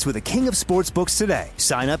parlay bets with the king of sportsbooks today.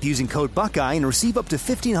 Sign up using code Buckeye and receive up to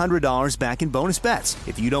 $1,500 back in bonus bets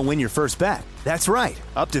if you don't win your first bet. That's right,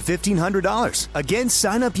 up to $1,500. Again,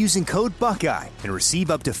 sign up using code Buckeye and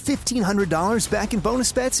receive up to $1,500 back in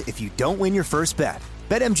bonus bets if you don't win your first bet.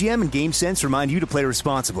 BetMGM and GameSense remind you to play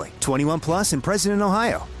responsibly. 21 plus and present in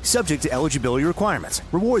Ohio. Subject to eligibility requirements.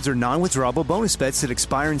 Rewards are non-withdrawable bonus bets that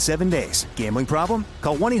expire in 7 days. Gambling problem?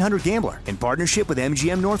 Call 1-800-GAMBLER in partnership with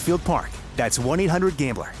MGM Northfield Park. That's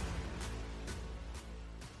 1-800-GAMBLER.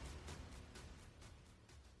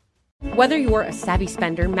 Whether you're a savvy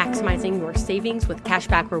spender maximizing your savings with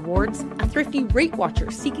cashback rewards, a thrifty rate watcher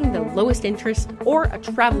seeking the lowest interest, or a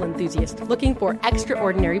travel enthusiast looking for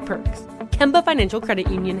extraordinary perks, Kemba Financial Credit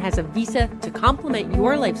Union has a visa to complement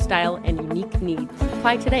your lifestyle and unique needs.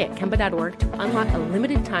 Apply today at Kemba.org to unlock a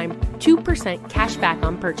limited time 2% cash back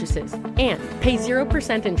on purchases and pay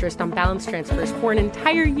 0% interest on balance transfers for an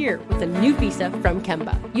entire year with a new visa from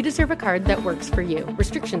Kemba. You deserve a card that works for you.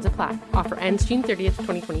 Restrictions apply. Offer ends June 30th,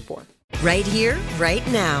 2024. Right here, right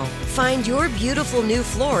now. Find your beautiful new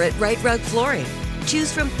floor at Right Rug Flooring.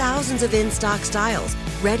 Choose from thousands of in-stock styles,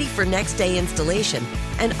 ready for next day installation,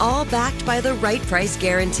 and all backed by the right price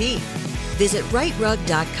guarantee. Visit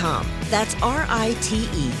rightrug.com. That's RITERUG.com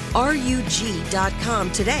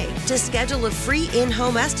today to schedule a free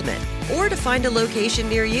in-home estimate or to find a location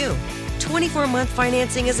near you. 24-month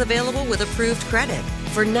financing is available with approved credit.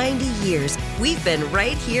 For 90 years, we've been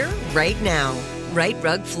right here, right now. Right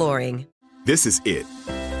Rug Flooring. This is it.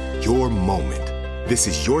 Your moment. This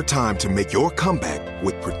is your time to make your comeback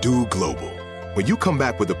with Purdue Global. When you come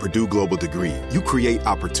back with a Purdue Global degree, you create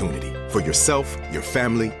opportunity for yourself, your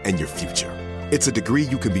family, and your future. It's a degree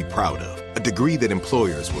you can be proud of, a degree that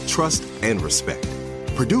employers will trust and respect.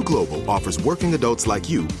 Purdue Global offers working adults like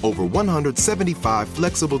you over 175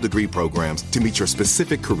 flexible degree programs to meet your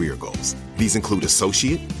specific career goals. These include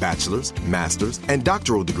associate, bachelor's, master's, and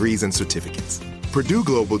doctoral degrees and certificates. Purdue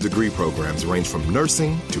Global degree programs range from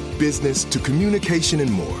nursing to business to communication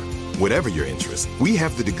and more. Whatever your interest, we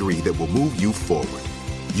have the degree that will move you forward.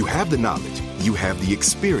 You have the knowledge, you have the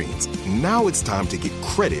experience. Now it's time to get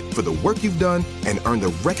credit for the work you've done and earn the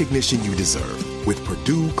recognition you deserve with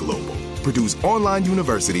Purdue Global, Purdue's online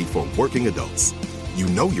university for working adults. You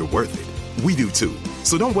know you're worth it. We do too.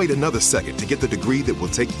 So don't wait another second to get the degree that will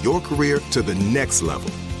take your career to the next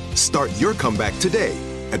level. Start your comeback today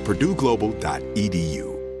at purdueglobal.edu.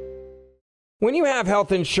 When you have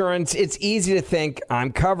health insurance, it's easy to think,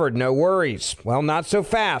 I'm covered, no worries. Well, not so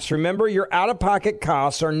fast. Remember, your out-of-pocket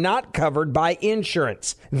costs are not covered by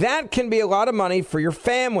insurance. That can be a lot of money for your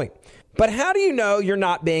family. But how do you know you're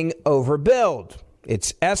not being overbilled?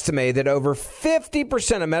 It's estimated that over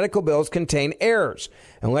 50% of medical bills contain errors.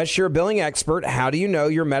 Unless you're a billing expert, how do you know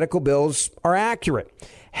your medical bills are accurate?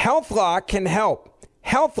 HealthLock can help.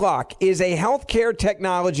 HealthLock is a healthcare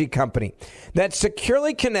technology company that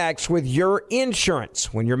securely connects with your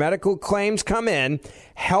insurance. When your medical claims come in,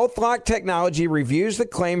 HealthLock technology reviews the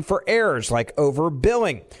claim for errors like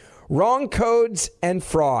overbilling, wrong codes, and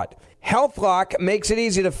fraud. HealthLock makes it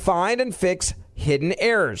easy to find and fix hidden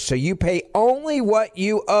errors, so you pay only what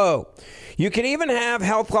you owe. You can even have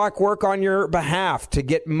HealthLock work on your behalf to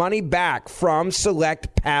get money back from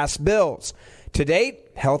select past bills. To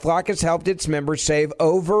date, HealthLock has helped its members save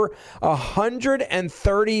over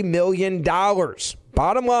 $130 million.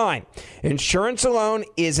 Bottom line, insurance alone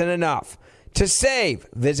isn't enough. To save,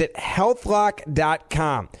 visit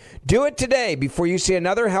healthlock.com. Do it today before you see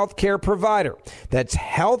another healthcare provider. That's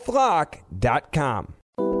healthlock.com.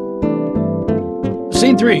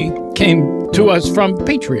 Scene 3 came to us from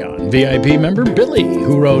Patreon VIP member Billy,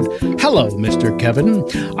 who wrote, "Hello, Mr. Kevin.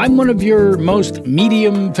 I'm one of your most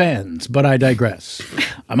medium fans, but I digress.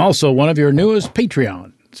 I'm also one of your newest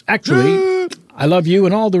Patreons. Actually, I love you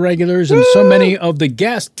and all the regulars and so many of the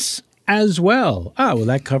guests as well." Ah, well,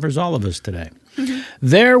 that covers all of us today.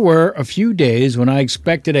 There were a few days when I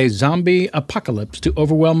expected a zombie apocalypse to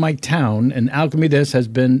overwhelm my town, and Alchemy This has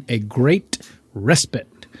been a great respite.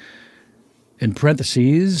 In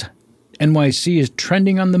parentheses, NYC is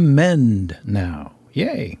trending on the mend now.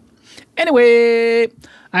 Yay. Anyway,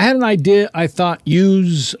 I had an idea I thought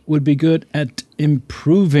yous would be good at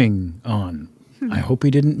improving on. I hope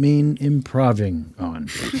he didn't mean improving on.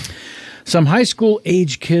 Some high school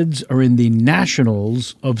age kids are in the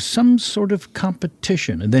nationals of some sort of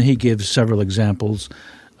competition. And then he gives several examples.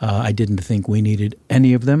 I didn't think we needed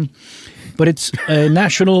any of them. But it's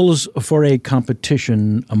nationals for a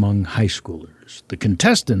competition among high schoolers. The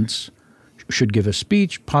contestants should give a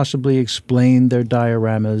speech, possibly explain their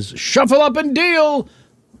dioramas. Shuffle up and deal,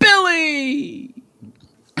 Billy!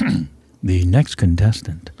 The next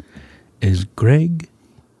contestant is Greg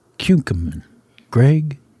Kukeman.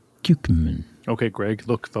 Greg Kukeman. Okay, Greg,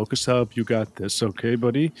 look, focus up. You got this, okay,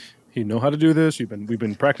 buddy? You know how to do this. We've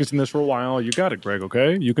been practicing this for a while. You got it, Greg,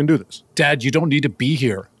 okay? You can do this. Dad, you don't need to be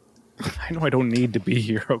here. I know I don't need to be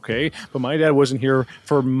here, okay? But my dad wasn't here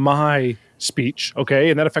for my speech, okay?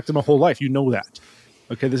 And that affected my whole life. You know that.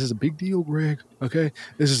 Okay, this is a big deal, Greg, okay?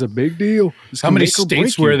 This is a big deal. How many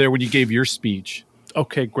states were there when you gave your speech?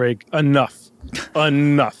 Okay, Greg, enough.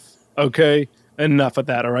 Enough, okay? Enough of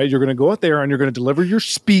that, all right? You're going to go out there and you're going to deliver your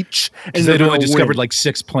speech. And they'd only discovered like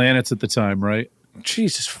 6 planets at the time, right?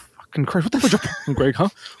 Jesus fucking Christ. What the fuck is your problem, Greg, huh?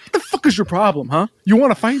 What the fuck is your problem, huh? You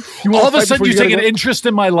want to fight? All of a sudden you take an interest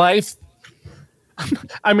in my life?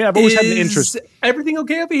 I mean, I've always had an interest. Everything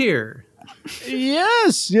okay over here?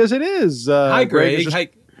 Yes, it is. Hi, Greg. Hi.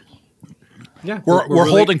 Yeah, we're really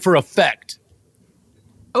holding for effect.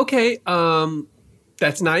 Okay,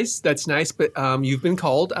 that's nice. That's nice. But you've been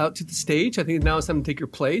called out to the stage. I think now it's time to take your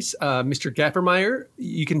place, Mr. Geffermeyer.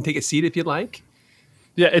 You can take a seat if you'd like.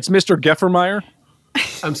 Yeah, it's Mr. Geffermeyer.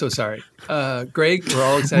 I'm so sorry, Greg. We're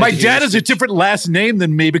all excited. My dad has a different last name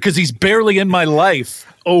than me because he's barely in my life.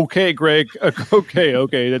 Okay, Greg.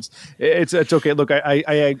 Okay. It's okay. Look,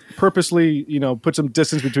 I purposely, put some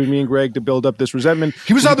distance between me and Greg to build up this resentment.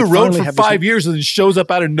 He was on the road for 5 years and then shows up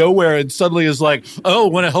out of nowhere and suddenly is like, "Oh,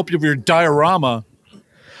 want to help you with your diorama."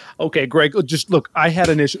 Okay, Greg, just look, I had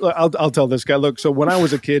an issue. I'll tell this guy. Look, so when I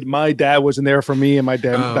was a kid, my dad wasn't there for me and my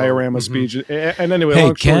diorama speech. And anyway, hey,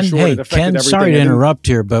 long story Ken, short, it affected everything. Sorry to interrupt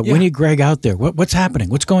here, but we need Greg out there. What's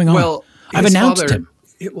happening? What's going on? Well, I've announced him.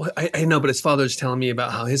 I know, but his father's telling me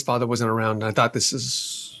about how his father wasn't around. And I thought this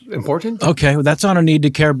is important. Okay, well, that's on a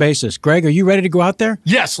need-to-care basis. Greg, are you ready to go out there?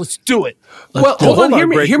 Yes, let's do it. Hold on.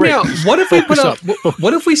 Hear me out. What if we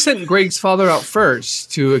What if we sent Greg's father out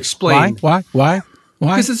first to explain? Why?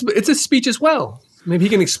 Because it's a speech as well. Maybe he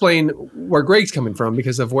can explain where Greg's coming from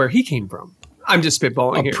because of where he came from. I'm just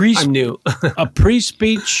spitballing here. I'm new. A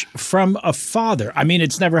pre-speech from a father. I mean,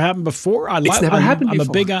 it's never happened before. It's never happened before. I'm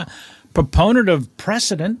a big proponent of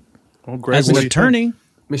precedent as an attorney.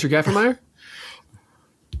 Mr. Geffermeyer?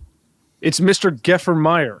 It's Mr.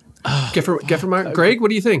 Geffermeyer. Geffermeyer? Greg, what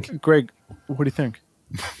do you think? Greg, what do you think?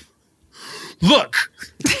 Look,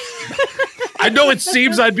 I know it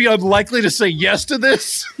seems I'd be unlikely to say yes to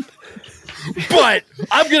this, but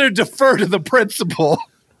I'm going to defer to the principal.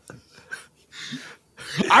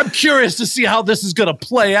 I'm curious to see how this is going to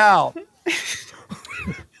play out.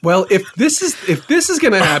 Well, if this is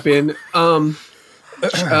going to happen,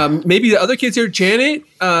 maybe the other kids here, Janet,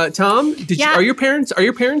 Tom, are your parents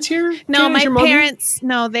here? No, Janet, my parents.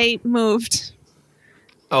 No, they moved.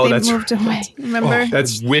 Oh, they moved away. Remember? My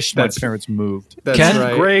parents moved. That's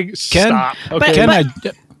right. Greg, stop. Okay.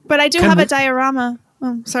 But I do have a diorama.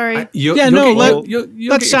 Oh, sorry.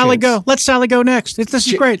 Let Sally go. Let Sally go next. This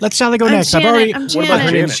is great. Let Sally go next. I'm Janet. What about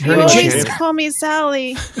her name? You always call me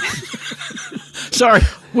Sally. Sorry,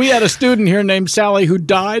 we had a student here named Sally who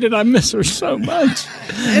died, and I miss her so much.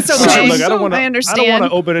 It's okay. Look, I understand. I don't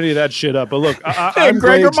want to open any of that shit up. But look, I'm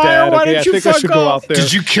Gregor Greg's Meyer, dad. why Okay, don't I you think I should fuck go off? out there.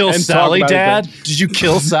 Did you kill and Sally, talk about Dad? it. Did you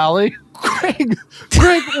kill Sally?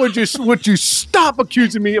 Greg, would you stop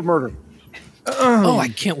accusing me of murder? Oh, I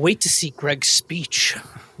can't wait to see Greg's speech.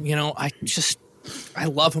 I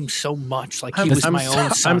love him so much. Like he was my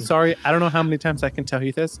own son. I'm sorry. I don't know how many times I can tell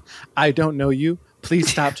you this. I don't know you.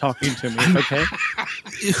 Please stop talking to me, okay?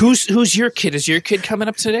 Who's your kid? Is your kid coming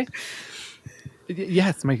up today?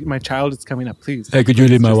 Yes, my child is coming up. Please. Hey, could you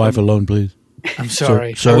leave my wife alone, please? I'm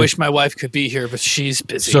sorry. Sir, I wish my wife could be here, but she's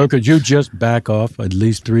busy. Sir, could you just back off at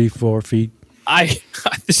least 3-4 feet?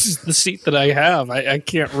 This is the seat that I have. I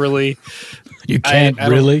can't really. You can't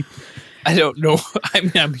really? I don't know. I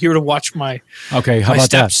mean, I'm here to watch my. Okay, how my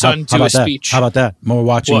about that? Stepson do a speech. How about that? More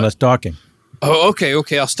watching, less talking. Oh,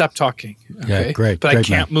 okay. I'll stop talking. Okay? Yeah, great. But great, I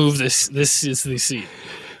can't man. move this. This is the seat.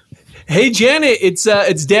 Hey, Janet, it's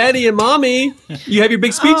Daddy and Mommy. You have your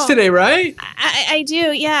big speech today, right? I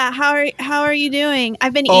do. Yeah. How are you doing?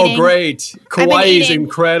 I've been Oh, eating. great. Kauai is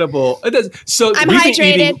incredible. It does. So I'm we've been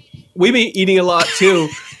hydrated. We've been eating a lot too.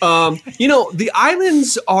 The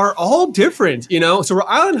islands are all different, so we're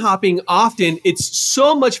island hopping often. It's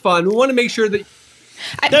so much fun. We want to make sure that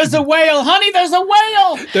there's a whale, honey. There's a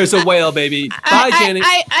whale. There's a whale, baby. Bye, Janet.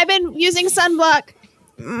 I've been using sunblock.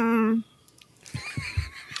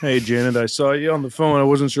 Hey, Janet, I saw you on the phone. I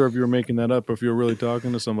wasn't sure if you were making that up or if you were really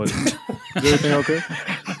talking to somebody. Is everything okay?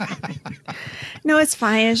 No, it's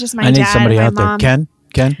fine. It's just my I need dad, somebody my out mom. there.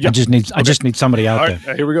 Ken? Yep. I just need somebody out All there.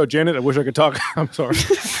 right, here we go. Janet, I wish I could talk. I'm sorry.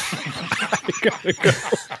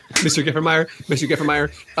 Mr.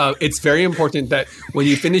 Geffermeyer, it's very important that when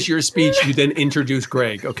you finish your speech, you then introduce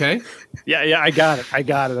Greg, okay? Yeah, I got it. I've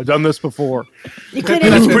done this before.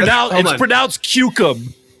 It's pronounced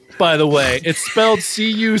cucum, by the way. It's spelled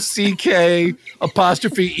CUCK''EM.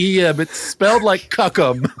 It's spelled like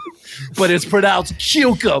cuckum, but it's pronounced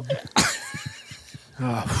cucum.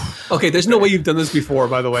 Okay, there's no way you've done this before,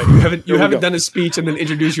 by the way. You haven't done a speech and then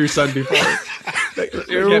introduced your son before.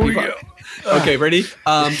 Here we go. Okay, ready?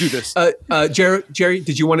 Do this. Jerry,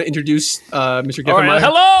 did you want to introduce Mr. Geffermeyer? All right,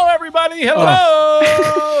 hello, everybody.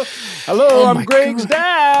 Hello. Hello, I'm Greg's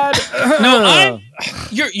dad.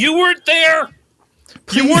 You weren't there.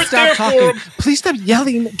 Please you weren't stop there talking. for him. Please stop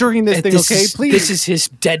yelling during this thing, okay? Please. This is his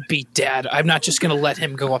deadbeat dad. I'm not just going to let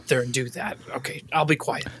him go up there and do that. Okay, I'll be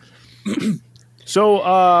quiet. So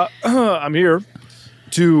I'm here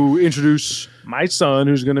to introduce my son,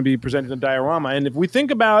 who's going to be presenting the diorama. And if we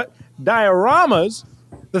think about dioramas,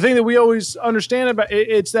 the thing that we always understand about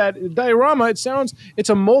it's that diorama. It's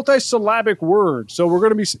a multisyllabic word. So we're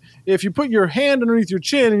going to be, if you put your hand underneath your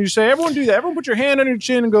chin and you say, "Everyone do that. Everyone put your hand under your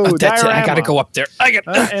chin and go." That's diorama. it. I got to go up there.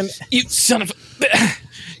 And you son of.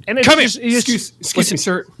 And it's Come just, here. Excuse me,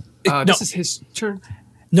 sir. This is his turn.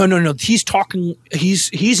 No. He's talking.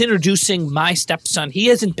 He's introducing my stepson. He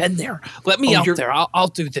hasn't been there. Let me out there. I'll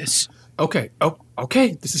do this. Okay. Oh,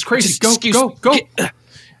 okay. This is crazy. Just Go.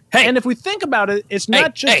 Hey, and if we think about it, it's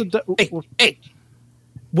not just hey,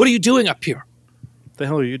 what are you doing up here? The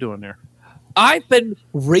hell are you doing there? I've been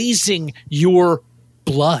raising your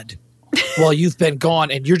blood while you've been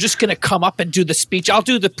gone, and you're just going to come up and do the speech. I'll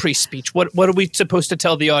do the pre-speech. What are we supposed to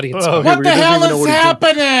tell the audience? What the hell is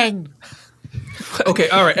happening? Okay,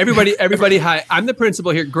 all right. Everybody, hi. I'm the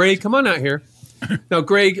principal here. Greg, come on out here. Now,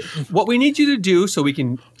 Greg, what we need you to do so we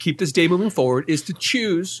can keep this day moving forward is to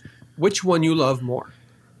choose which one you love more.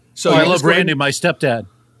 So I love Randy, my stepdad.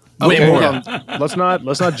 Okay. Way more. Let's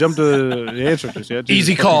not jump to the answer just yet.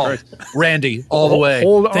 Easy call. Randy, all the way.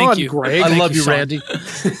 Hold Thank on, you. Greg. I love you, son. Randy.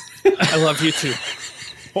 I love you too.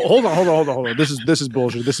 Hold on. This is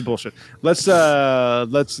bullshit. Let's do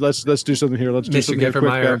something here. Let's do Mr. something here quick.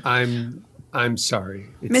 Geffermeyer, I'm sorry.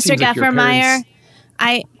 It Mr. seems like your Geffermeyer, parents-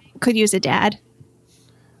 I could use a dad.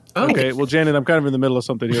 Okay, well, Janet, I'm kind of in the middle of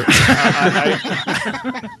something here.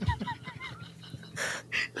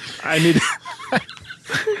 I need.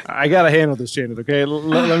 I gotta handle this, Janet. Okay,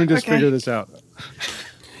 let me just figure this out.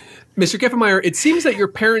 Mr. Geffermeyer, it seems that your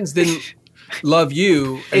parents didn't love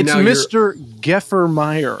you. And It's now Mr.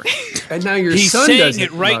 Geffermeyer. And now your He's son saying doesn't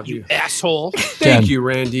it right, love you. asshole. Thank you,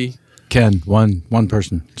 Randy. Ken, one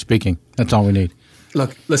person speaking. That's all we need.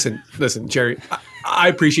 Look, listen, Jerry. I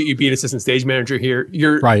appreciate you being assistant stage manager here.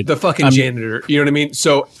 You're Right. the fucking janitor. You know what I mean?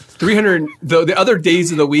 So 300 the other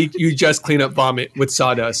days of the week, you just clean up vomit with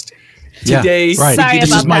sawdust. Today, yeah, right. Sorry this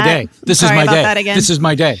about is my that. day. This Sorry is my about day. that again. This is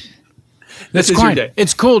my day. That's is your fine. day.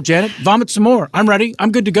 It's cool, Janet. Vomit some more. I'm ready.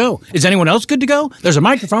 I'm good to go. Is anyone else good to go? There's a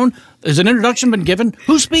microphone. There's an introduction been given.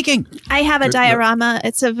 Who's speaking? I have a diorama.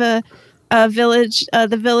 It's of a village,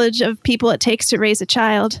 the village of people it takes to raise a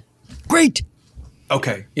child. Great.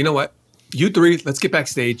 Okay, you know what? You three, let's get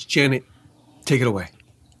backstage. Janet, take it away.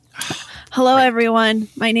 Hello, everyone.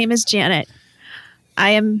 My name is Janet.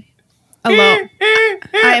 I am alone.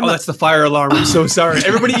 Oh, that's the fire alarm. I'm so sorry.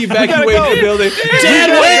 Everybody evacuate the building. Dad,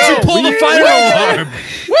 why did you pull the fire alarm?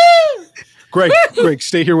 Greg,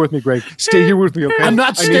 stay here with me, Greg. Stay here with me, okay? I'm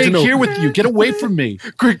not I need to staying know. here with you. Get away from me.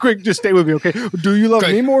 Greg, just stay with me, okay? Do you love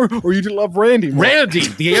me more or you love Randy more? Randy.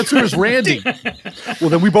 The answer is Randy. Well,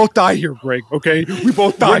 then we both die here, Greg, okay? We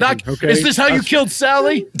both die We're not, here, okay? Is this how you killed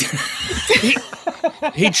Sally?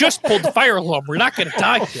 He just pulled the fire alarm. We're not going to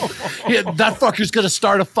die here. Yeah, that fucker's going to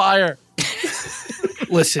start a fire.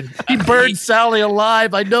 Listen, He burned Sally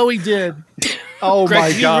alive. I know he did. Oh, Greg, my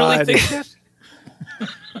do you God. really think that?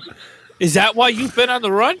 Is that why you've been on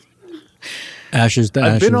the run? Ashes to I've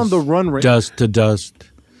ashes. been on the run. Dust to dust.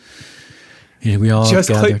 Here we all Just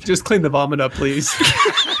gathered. clean the vomit up, please.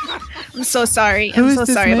 I'm so sorry. Who I'm is so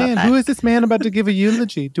this sorry man? about that. Who is this man about to give a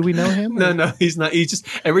eulogy? Do we know him? No, he's not. He just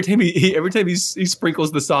every time he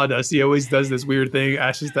sprinkles the sawdust, he always does this weird thing,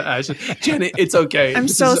 ashes to ashes. Janet, it's okay. I'm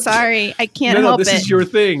so sorry. I can't No, help this it. is your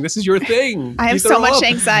thing. This is your thing. I You have so throw much up.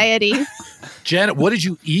 anxiety. Janet, what did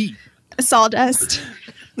you eat? Sawdust.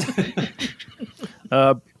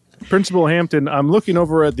 Principal Hampton, I'm looking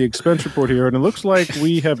over at the expense report here, and it looks like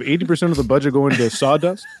we have 80% of the budget going to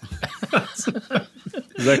sawdust.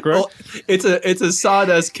 Is that correct? Well, it's a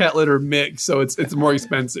sawdust cat litter mix, so it's more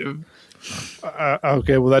expensive.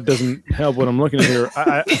 Okay, well that doesn't help what I'm looking at here.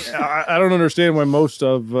 I don't understand why most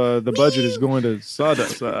of the budget is going to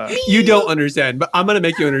sawdust. You don't understand, but I'm gonna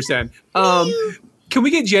make you understand. Can we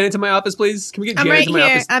get Janet to my office, please? Can we get I'm Janet right to my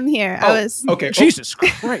here. office? I'm here. Oh, I was. okay. Jesus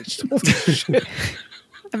Christ!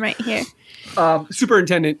 I'm right here.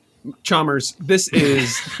 Superintendent Chalmers, this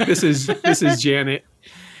is Janet.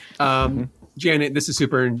 Janet, this is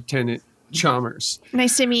Superintendent Chalmers.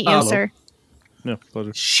 Nice to meet you, sir. No,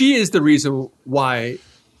 pleasure. She is the reason why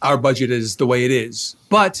our budget is the way it is.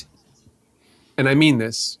 But, and I mean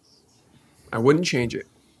this, I wouldn't change it.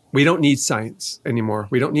 We don't need science anymore.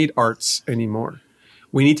 We don't need arts anymore.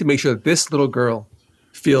 We need to make sure that this little girl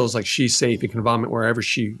feels like she's safe and can vomit wherever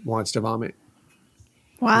she wants to vomit.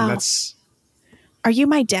 Wow. And that's Are you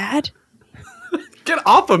my dad? Get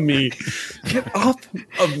off of me. Get off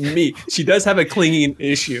of me. She does have a clinging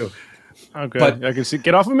issue. Okay, But- I can see.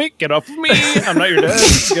 Get off of me! Get off of me! I'm not your dad.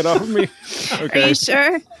 Get off of me! Okay. Are you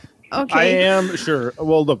sure? Okay. I am sure.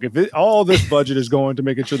 Well, look, if all this budget is going to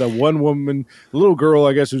making sure that one woman, little girl,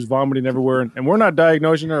 I guess, who's vomiting everywhere, and we're not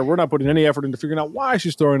diagnosing her, we're not putting any effort into figuring out why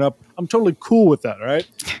she's throwing up, I'm totally cool with that, all right?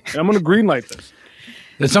 And I'm going to green light this.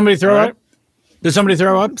 Did somebody throw All right. up? Did somebody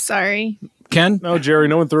throw up? Sorry. Ken? No, Jerry,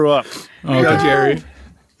 no one threw up. Okay. No, Jerry.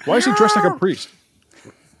 Why is he dressed like a priest?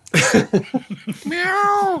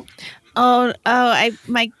 Meow. Oh, I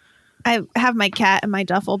have my cat in my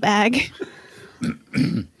duffel bag.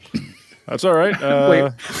 That's all right.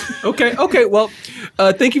 Wait. Okay. Well,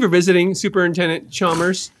 thank you for visiting, Superintendent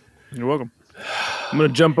Chalmers. You're welcome. I'm going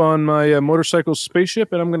to jump on my motorcycle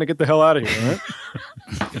spaceship, and I'm going to get the hell out of here,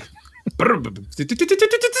 all right?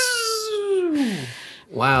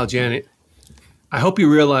 Wow, Janet. I hope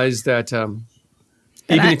you realize that even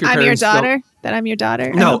if your I'm your parents don't- daughter. That I'm your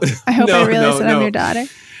daughter. No. I hope No, I realize that no. I'm your daughter.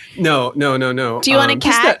 No. Do you want a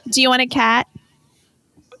Just cat? that- Do you want a cat?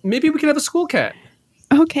 maybe we could have a school cat.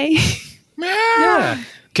 Okay. Yeah.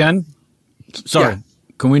 Ken? Sorry. Yeah.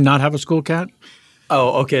 Can we not have a school cat?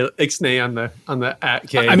 Oh, okay. Ixnay on the at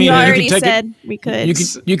K. I mean, you you already can take said we could.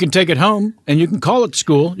 You can take it home and you can call it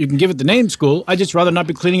school. You can give it the name school. I just rather not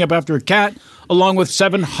be cleaning up after a cat along with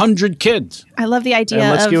 700 kids. I love the idea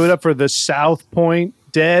And let's of give it up for the South Point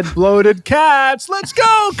Dead Bloated Cats. Let's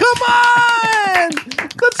go. Come on.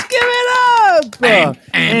 Let's give it up.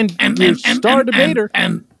 And your star debater,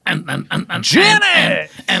 Janet.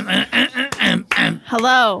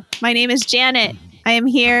 Hello, my name is Janet. I am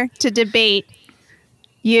here to debate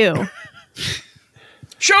you.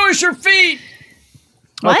 Show us your feet.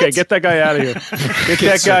 What? Okay, get that guy out of here. Get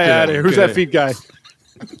that guy out of here. Who's that feet guy?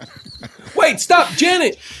 Wait, stop,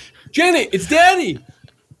 Janet. Janet, it's Daddy.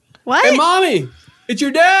 What? Hey, Mommy, it's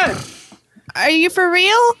your dad. Are you for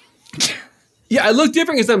real? Yeah, I look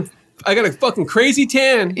different because I got a fucking crazy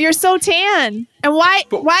tan. You're so tan. And why?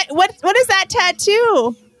 What is that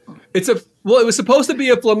tattoo? It was supposed to be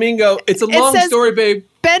a flamingo. It's a long says- story, babe.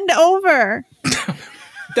 Bend over.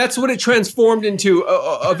 That's what it transformed into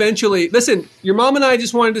eventually. Listen, your mom and I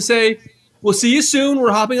just wanted to say, we'll see you soon.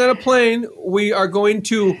 We're hopping on a plane. We are going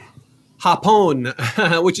to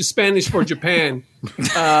Japón, which is Spanish for Japan.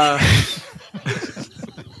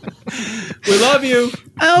 We love you.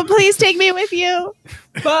 Oh, please take me with you.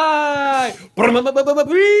 Bye.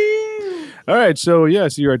 All right, so you're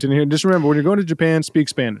right in here. Just remember, when you're going to Japan, speak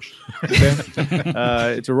Spanish. Okay?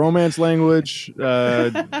 It's a Romance language.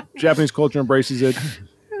 Japanese culture embraces it.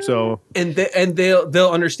 So and they'll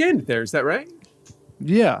understand it there. Is that right?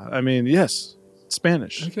 yeah, I mean, yes,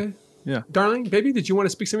 Spanish. Okay. Yeah, Darling, baby, did you want to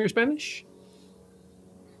speak some of your Spanish?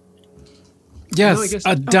 Yes, No, I guess-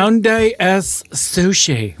 a donde es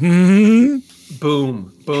sushi. Mm-hmm.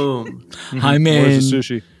 Boom, boom. I'm Where's in. the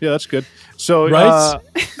sushi? Yeah, that's good. So Right?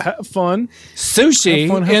 have fun. Sushi Have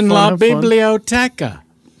fun, in have la fun, have fun. biblioteca.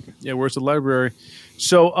 Yeah, where's the library?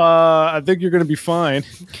 So I think you're going to be fine.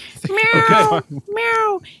 Meow.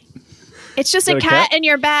 Meow. It's just Is a that a cat cat? in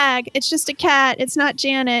your bag. It's just a cat. It's not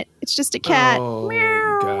Janet. It's just a cat. Oh,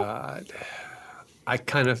 Meow. God. I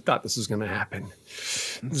kind of thought this was going to happen.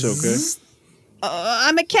 It's okay.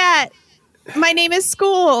 I'm a cat. My name is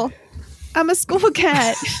School. I'm a school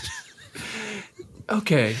cat.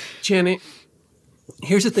 Okay, Janet,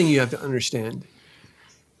 here's the thing you have to understand.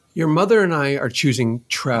 Your mother and I are choosing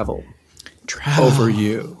travel. Over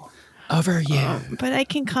you. Over you. But I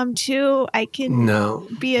can come too. I can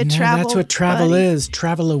be a travel. That's what travel buddy. is.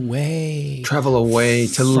 Travel away. Travel away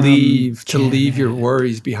to leave your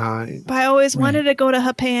worries behind. But I always wanted to go to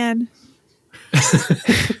Japan.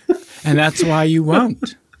 And that's why you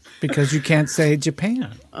won't. Because you can't say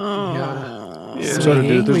Japan. So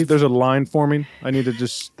there's a line forming. I need to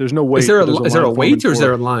just. There's no wait. Is there a line wait or is for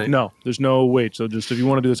there a it. line? No, there's no wait. So just if you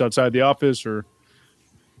want to do this outside the office or.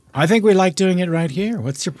 I think we like doing it right here.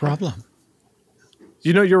 What's your problem?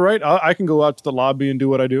 You know, you're right. I can go out to the lobby and do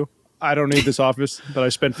what I do. I don't need this office that I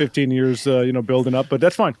spent 15 years, building up. But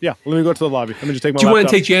that's fine. Yeah, let me go to the lobby. Let me just take my. Do you want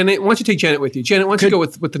laptop. to take Janet? Why don't you take Janet with you? Janet, why don't you go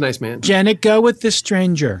with the nice man? Janet, go with the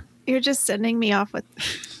stranger. You're just sending me off with.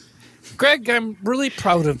 Greg, I'm really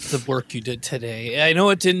proud of the work you did today. I know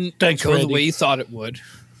it didn't go Randy. the way you thought it would,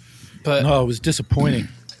 but No, it was disappointing.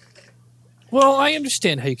 well, I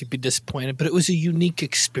understand how you could be disappointed, but it was a unique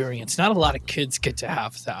experience. Not a lot of kids get to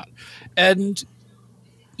have that, and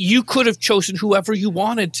you could have chosen whoever you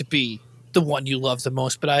wanted to be the one you love the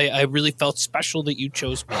most. But I really felt special that you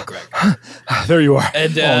chose me, Greg. There you are.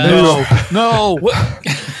 And no.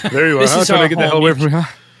 There you are. This Huh? is Trying our to get the hell home. away from me, huh?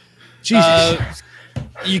 Jesus.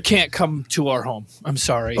 You can't come to our home. I'm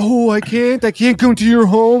sorry. Oh, I can't come to your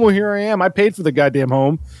home. Well, here I am. I paid for the goddamn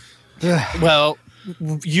home. Well,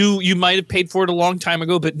 you might have paid for it a long time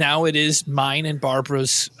ago, but now it is mine and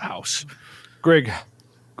Barbara's house. Greg,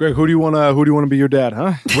 who do you want to be your dad,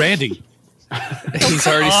 huh? Randy. He's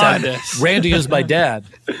already said this. Randy is my dad.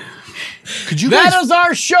 Could you That guys is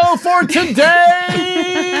our show for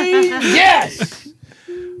today. Yes.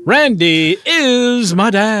 Randy is my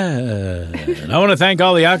dad. I want to thank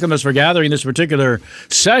all the alchemists for gathering this particular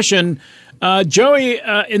session. Joey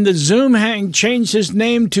in the Zoom hang changed his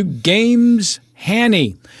name to Games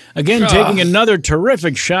Hanny. Again, taking another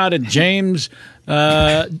terrific shot at James.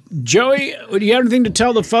 Joey, do you have anything to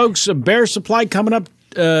tell the folks? Bear Supply coming up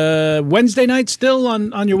Wednesday night still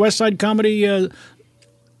on your West Side Comedy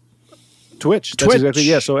Twitch. That's exactly,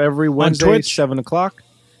 yeah. So every Wednesday, Twitch. 7 o'clock,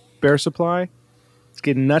 Bear Supply. It's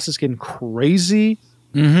getting nuts. It's getting crazy.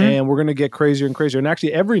 And we're going to get crazier and crazier. And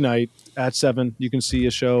actually, every night at 7, you can see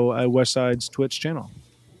a show at West Side's Twitch channel.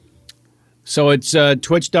 So it's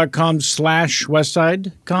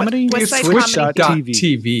twitch.com/Westside Comedy?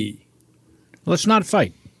 Twitch.tv. Let's not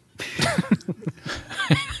fight.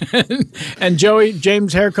 And Joey,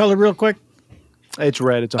 James, hair color real quick? It's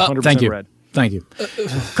red. It's 100% thank you. red. Thank you.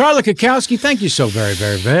 Carla Kukowski, thank you so very,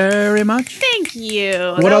 very, very much. Thank you.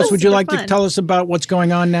 What else would you like to tell us about what's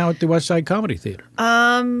going on now at the West Side Comedy Theater?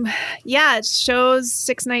 Yeah, it shows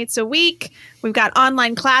 6 nights a week. We've got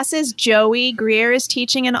online classes. Joey Greer is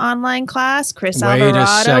teaching an online class. Chris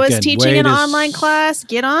Alvarado is teaching an online class.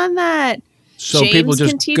 Get on that. So James people can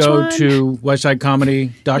just teach go one. to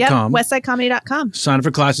westsidecomedy.com. Yep, westsidecomedy.com. Sign up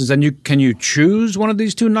for classes. And can you choose one of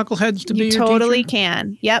these two knuckleheads to be You your totally teacher?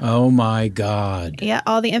 can. Yep. Oh, my God. Yeah,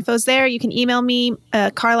 all the info's there. You can email me,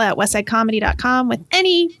 Carla at westsidecomedy.com with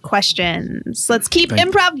any questions. Let's keep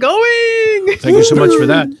improv going. Thank you so much for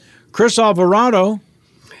that. Chris Alvarado.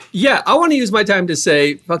 Yeah, I want to use my time to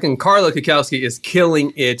say fucking Carla Kukowski is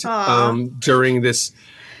killing it during this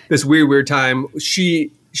weird time.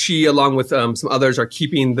 She, along with some others, are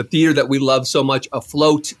keeping the theater that we love so much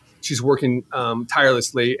afloat. She's working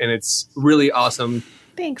tirelessly, and it's really awesome.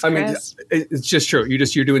 Thanks, I mean, Chris. it's just true.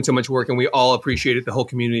 You're doing so much work, and we all appreciate it. The whole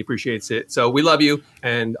community appreciates it. So we love you,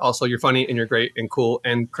 and also you're funny and you're great and cool.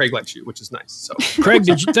 And Craig likes you, which is nice. So Craig,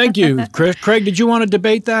 thank you, Chris. Craig, did you want to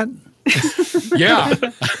debate that? Yeah.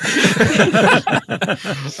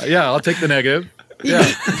 Yeah, I'll take the negative. Yeah.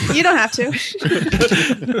 You don't have to.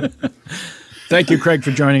 Thank you, Craig,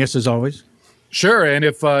 for joining us as always. Sure, and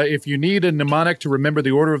if you need a mnemonic to remember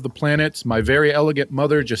the order of the planets, my very elegant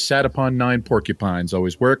mother just sat upon 9 porcupines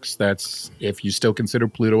always works. That's if you still consider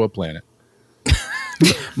Pluto a planet.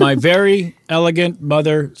 My very elegant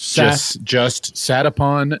mother just sat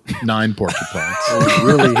upon 9 porcupines.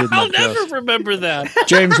 Really I'll never remember that.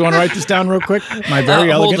 James, you want to write this down real quick? My very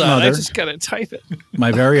elegant hold on. mother. I just gotta type it.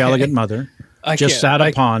 My very elegant mother I just can't. sat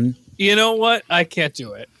upon. You know what? I can't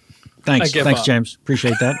do it. Thanks, I give thanks, up. James.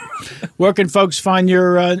 Appreciate that. Where can folks find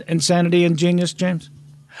your insanity and genius, James?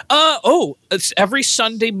 It's every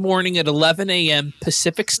Sunday morning at 11 a.m.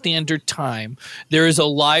 Pacific Standard Time. There is a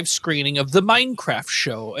live screening of the Minecraft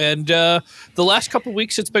show. And the last couple of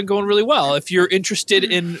weeks, it's been going really well. If you're interested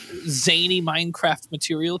in zany Minecraft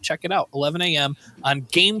material, check it out. 11 a.m. on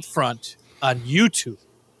Gamefront on YouTube.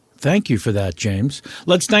 Thank you for that, James.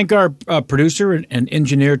 Let's thank our producer and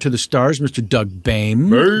engineer to the stars, Mr. Doug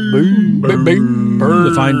Bain.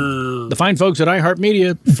 The fine folks at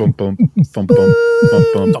iHeartMedia.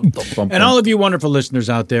 And all of you wonderful listeners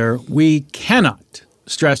out there, we cannot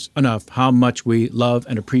stress enough how much we love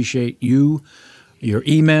and appreciate you, your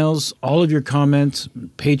emails, all of your comments,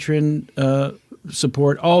 Patreon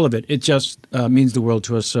support, all of it. It just means the world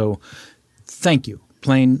to us. So thank you,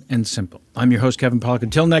 plain and simple. I'm your host, Kevin Pollak.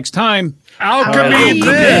 Until next time, alchemy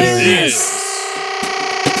this.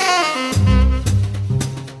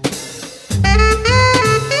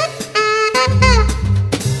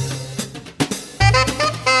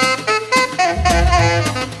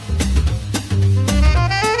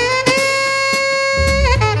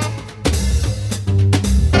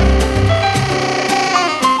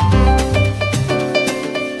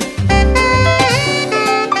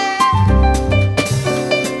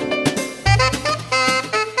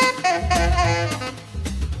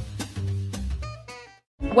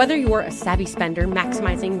 Whether you're a savvy spender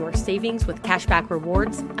maximizing your savings with cashback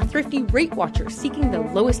rewards, a thrifty rate watcher seeking the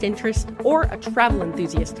lowest interest, or a travel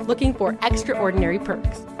enthusiast looking for extraordinary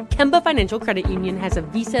perks, Kemba Financial Credit Union has a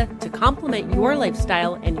visa to complement your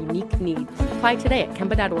lifestyle and unique needs. Apply today at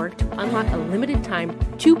Kemba.org to unlock a limited time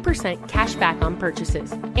 2% cash back on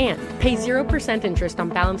purchases and pay 0% interest on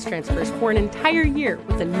balance transfers for an entire year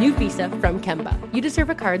with a new visa from Kemba. You deserve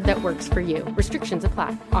a card that works for you. Restrictions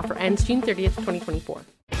apply. Offer ends June 30th, 2024.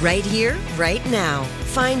 Right here, right now.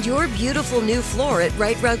 Find your beautiful new floor at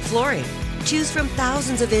Right Rug Flooring. Choose from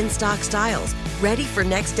thousands of in-stock styles, ready for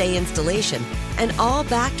next day installation, and all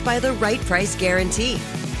backed by the right price guarantee.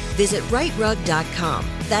 Visit rightrug.com.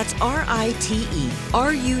 That's RITERUG.com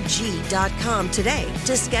today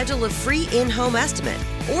to schedule a free in-home estimate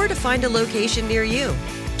or to find a location near you.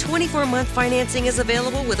 24-month financing is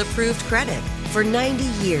available with approved credit. For 90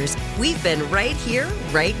 years, we've been right here,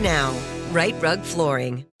 right now. Right Rug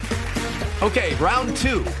Flooring. Okay, round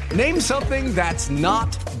two. Name something that's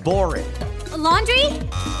not boring. A laundry?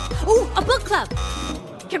 Ooh, a book club.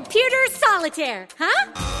 Computer solitaire,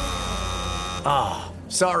 huh? Ah,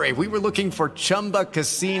 sorry, we were looking for Chumba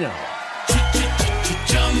Casino.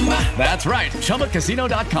 That's right,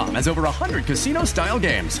 ChumbaCasino.com has over 100 casino-style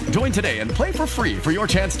games. Join today and play for free for your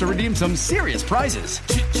chance to redeem some serious prizes.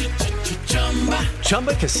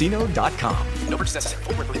 ChumbaCasino.com. No purchase necessary.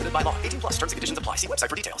 Void where prohibited by law. 18+ terms and conditions apply. See website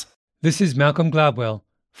for details. This is Malcolm Gladwell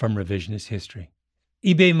from Revisionist History.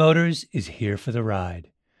 eBay Motors is here for the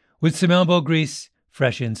ride. With some elbow grease,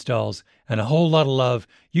 fresh installs, and a whole lot of love,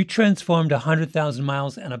 you transformed 100,000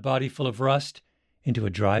 miles and a body full of rust into a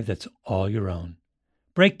drive that's all your own.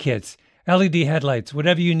 Brake kits, LED headlights,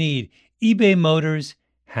 whatever you need, eBay Motors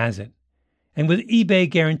has it. And with eBay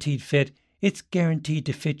Guaranteed Fit, it's guaranteed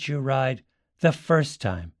to fit your ride the first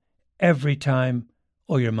time, every time,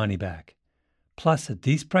 or your money back. Plus, at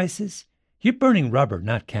these prices, you're burning rubber,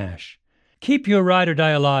 not cash. Keep your ride or die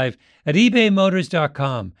alive at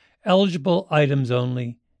ebaymotors.com. Eligible items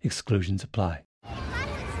only. Exclusions apply.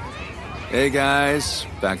 Hey, guys.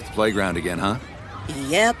 Back at the playground again, huh?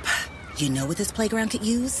 Yep. You know what this playground could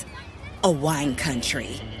use? A wine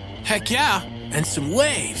country. Heck yeah. And some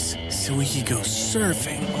waves so we could go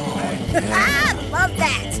surfing. Oh, yeah. Love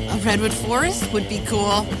that. A redwood forest would be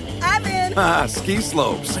cool. I'm in. Ski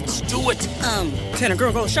slopes. Let's do it. Can a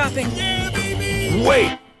girl go shopping? Yeah, baby.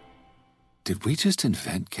 Wait. Did we just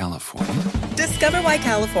invent California? Discover why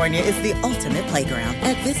California is the ultimate playground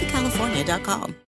at visitcalifornia.com.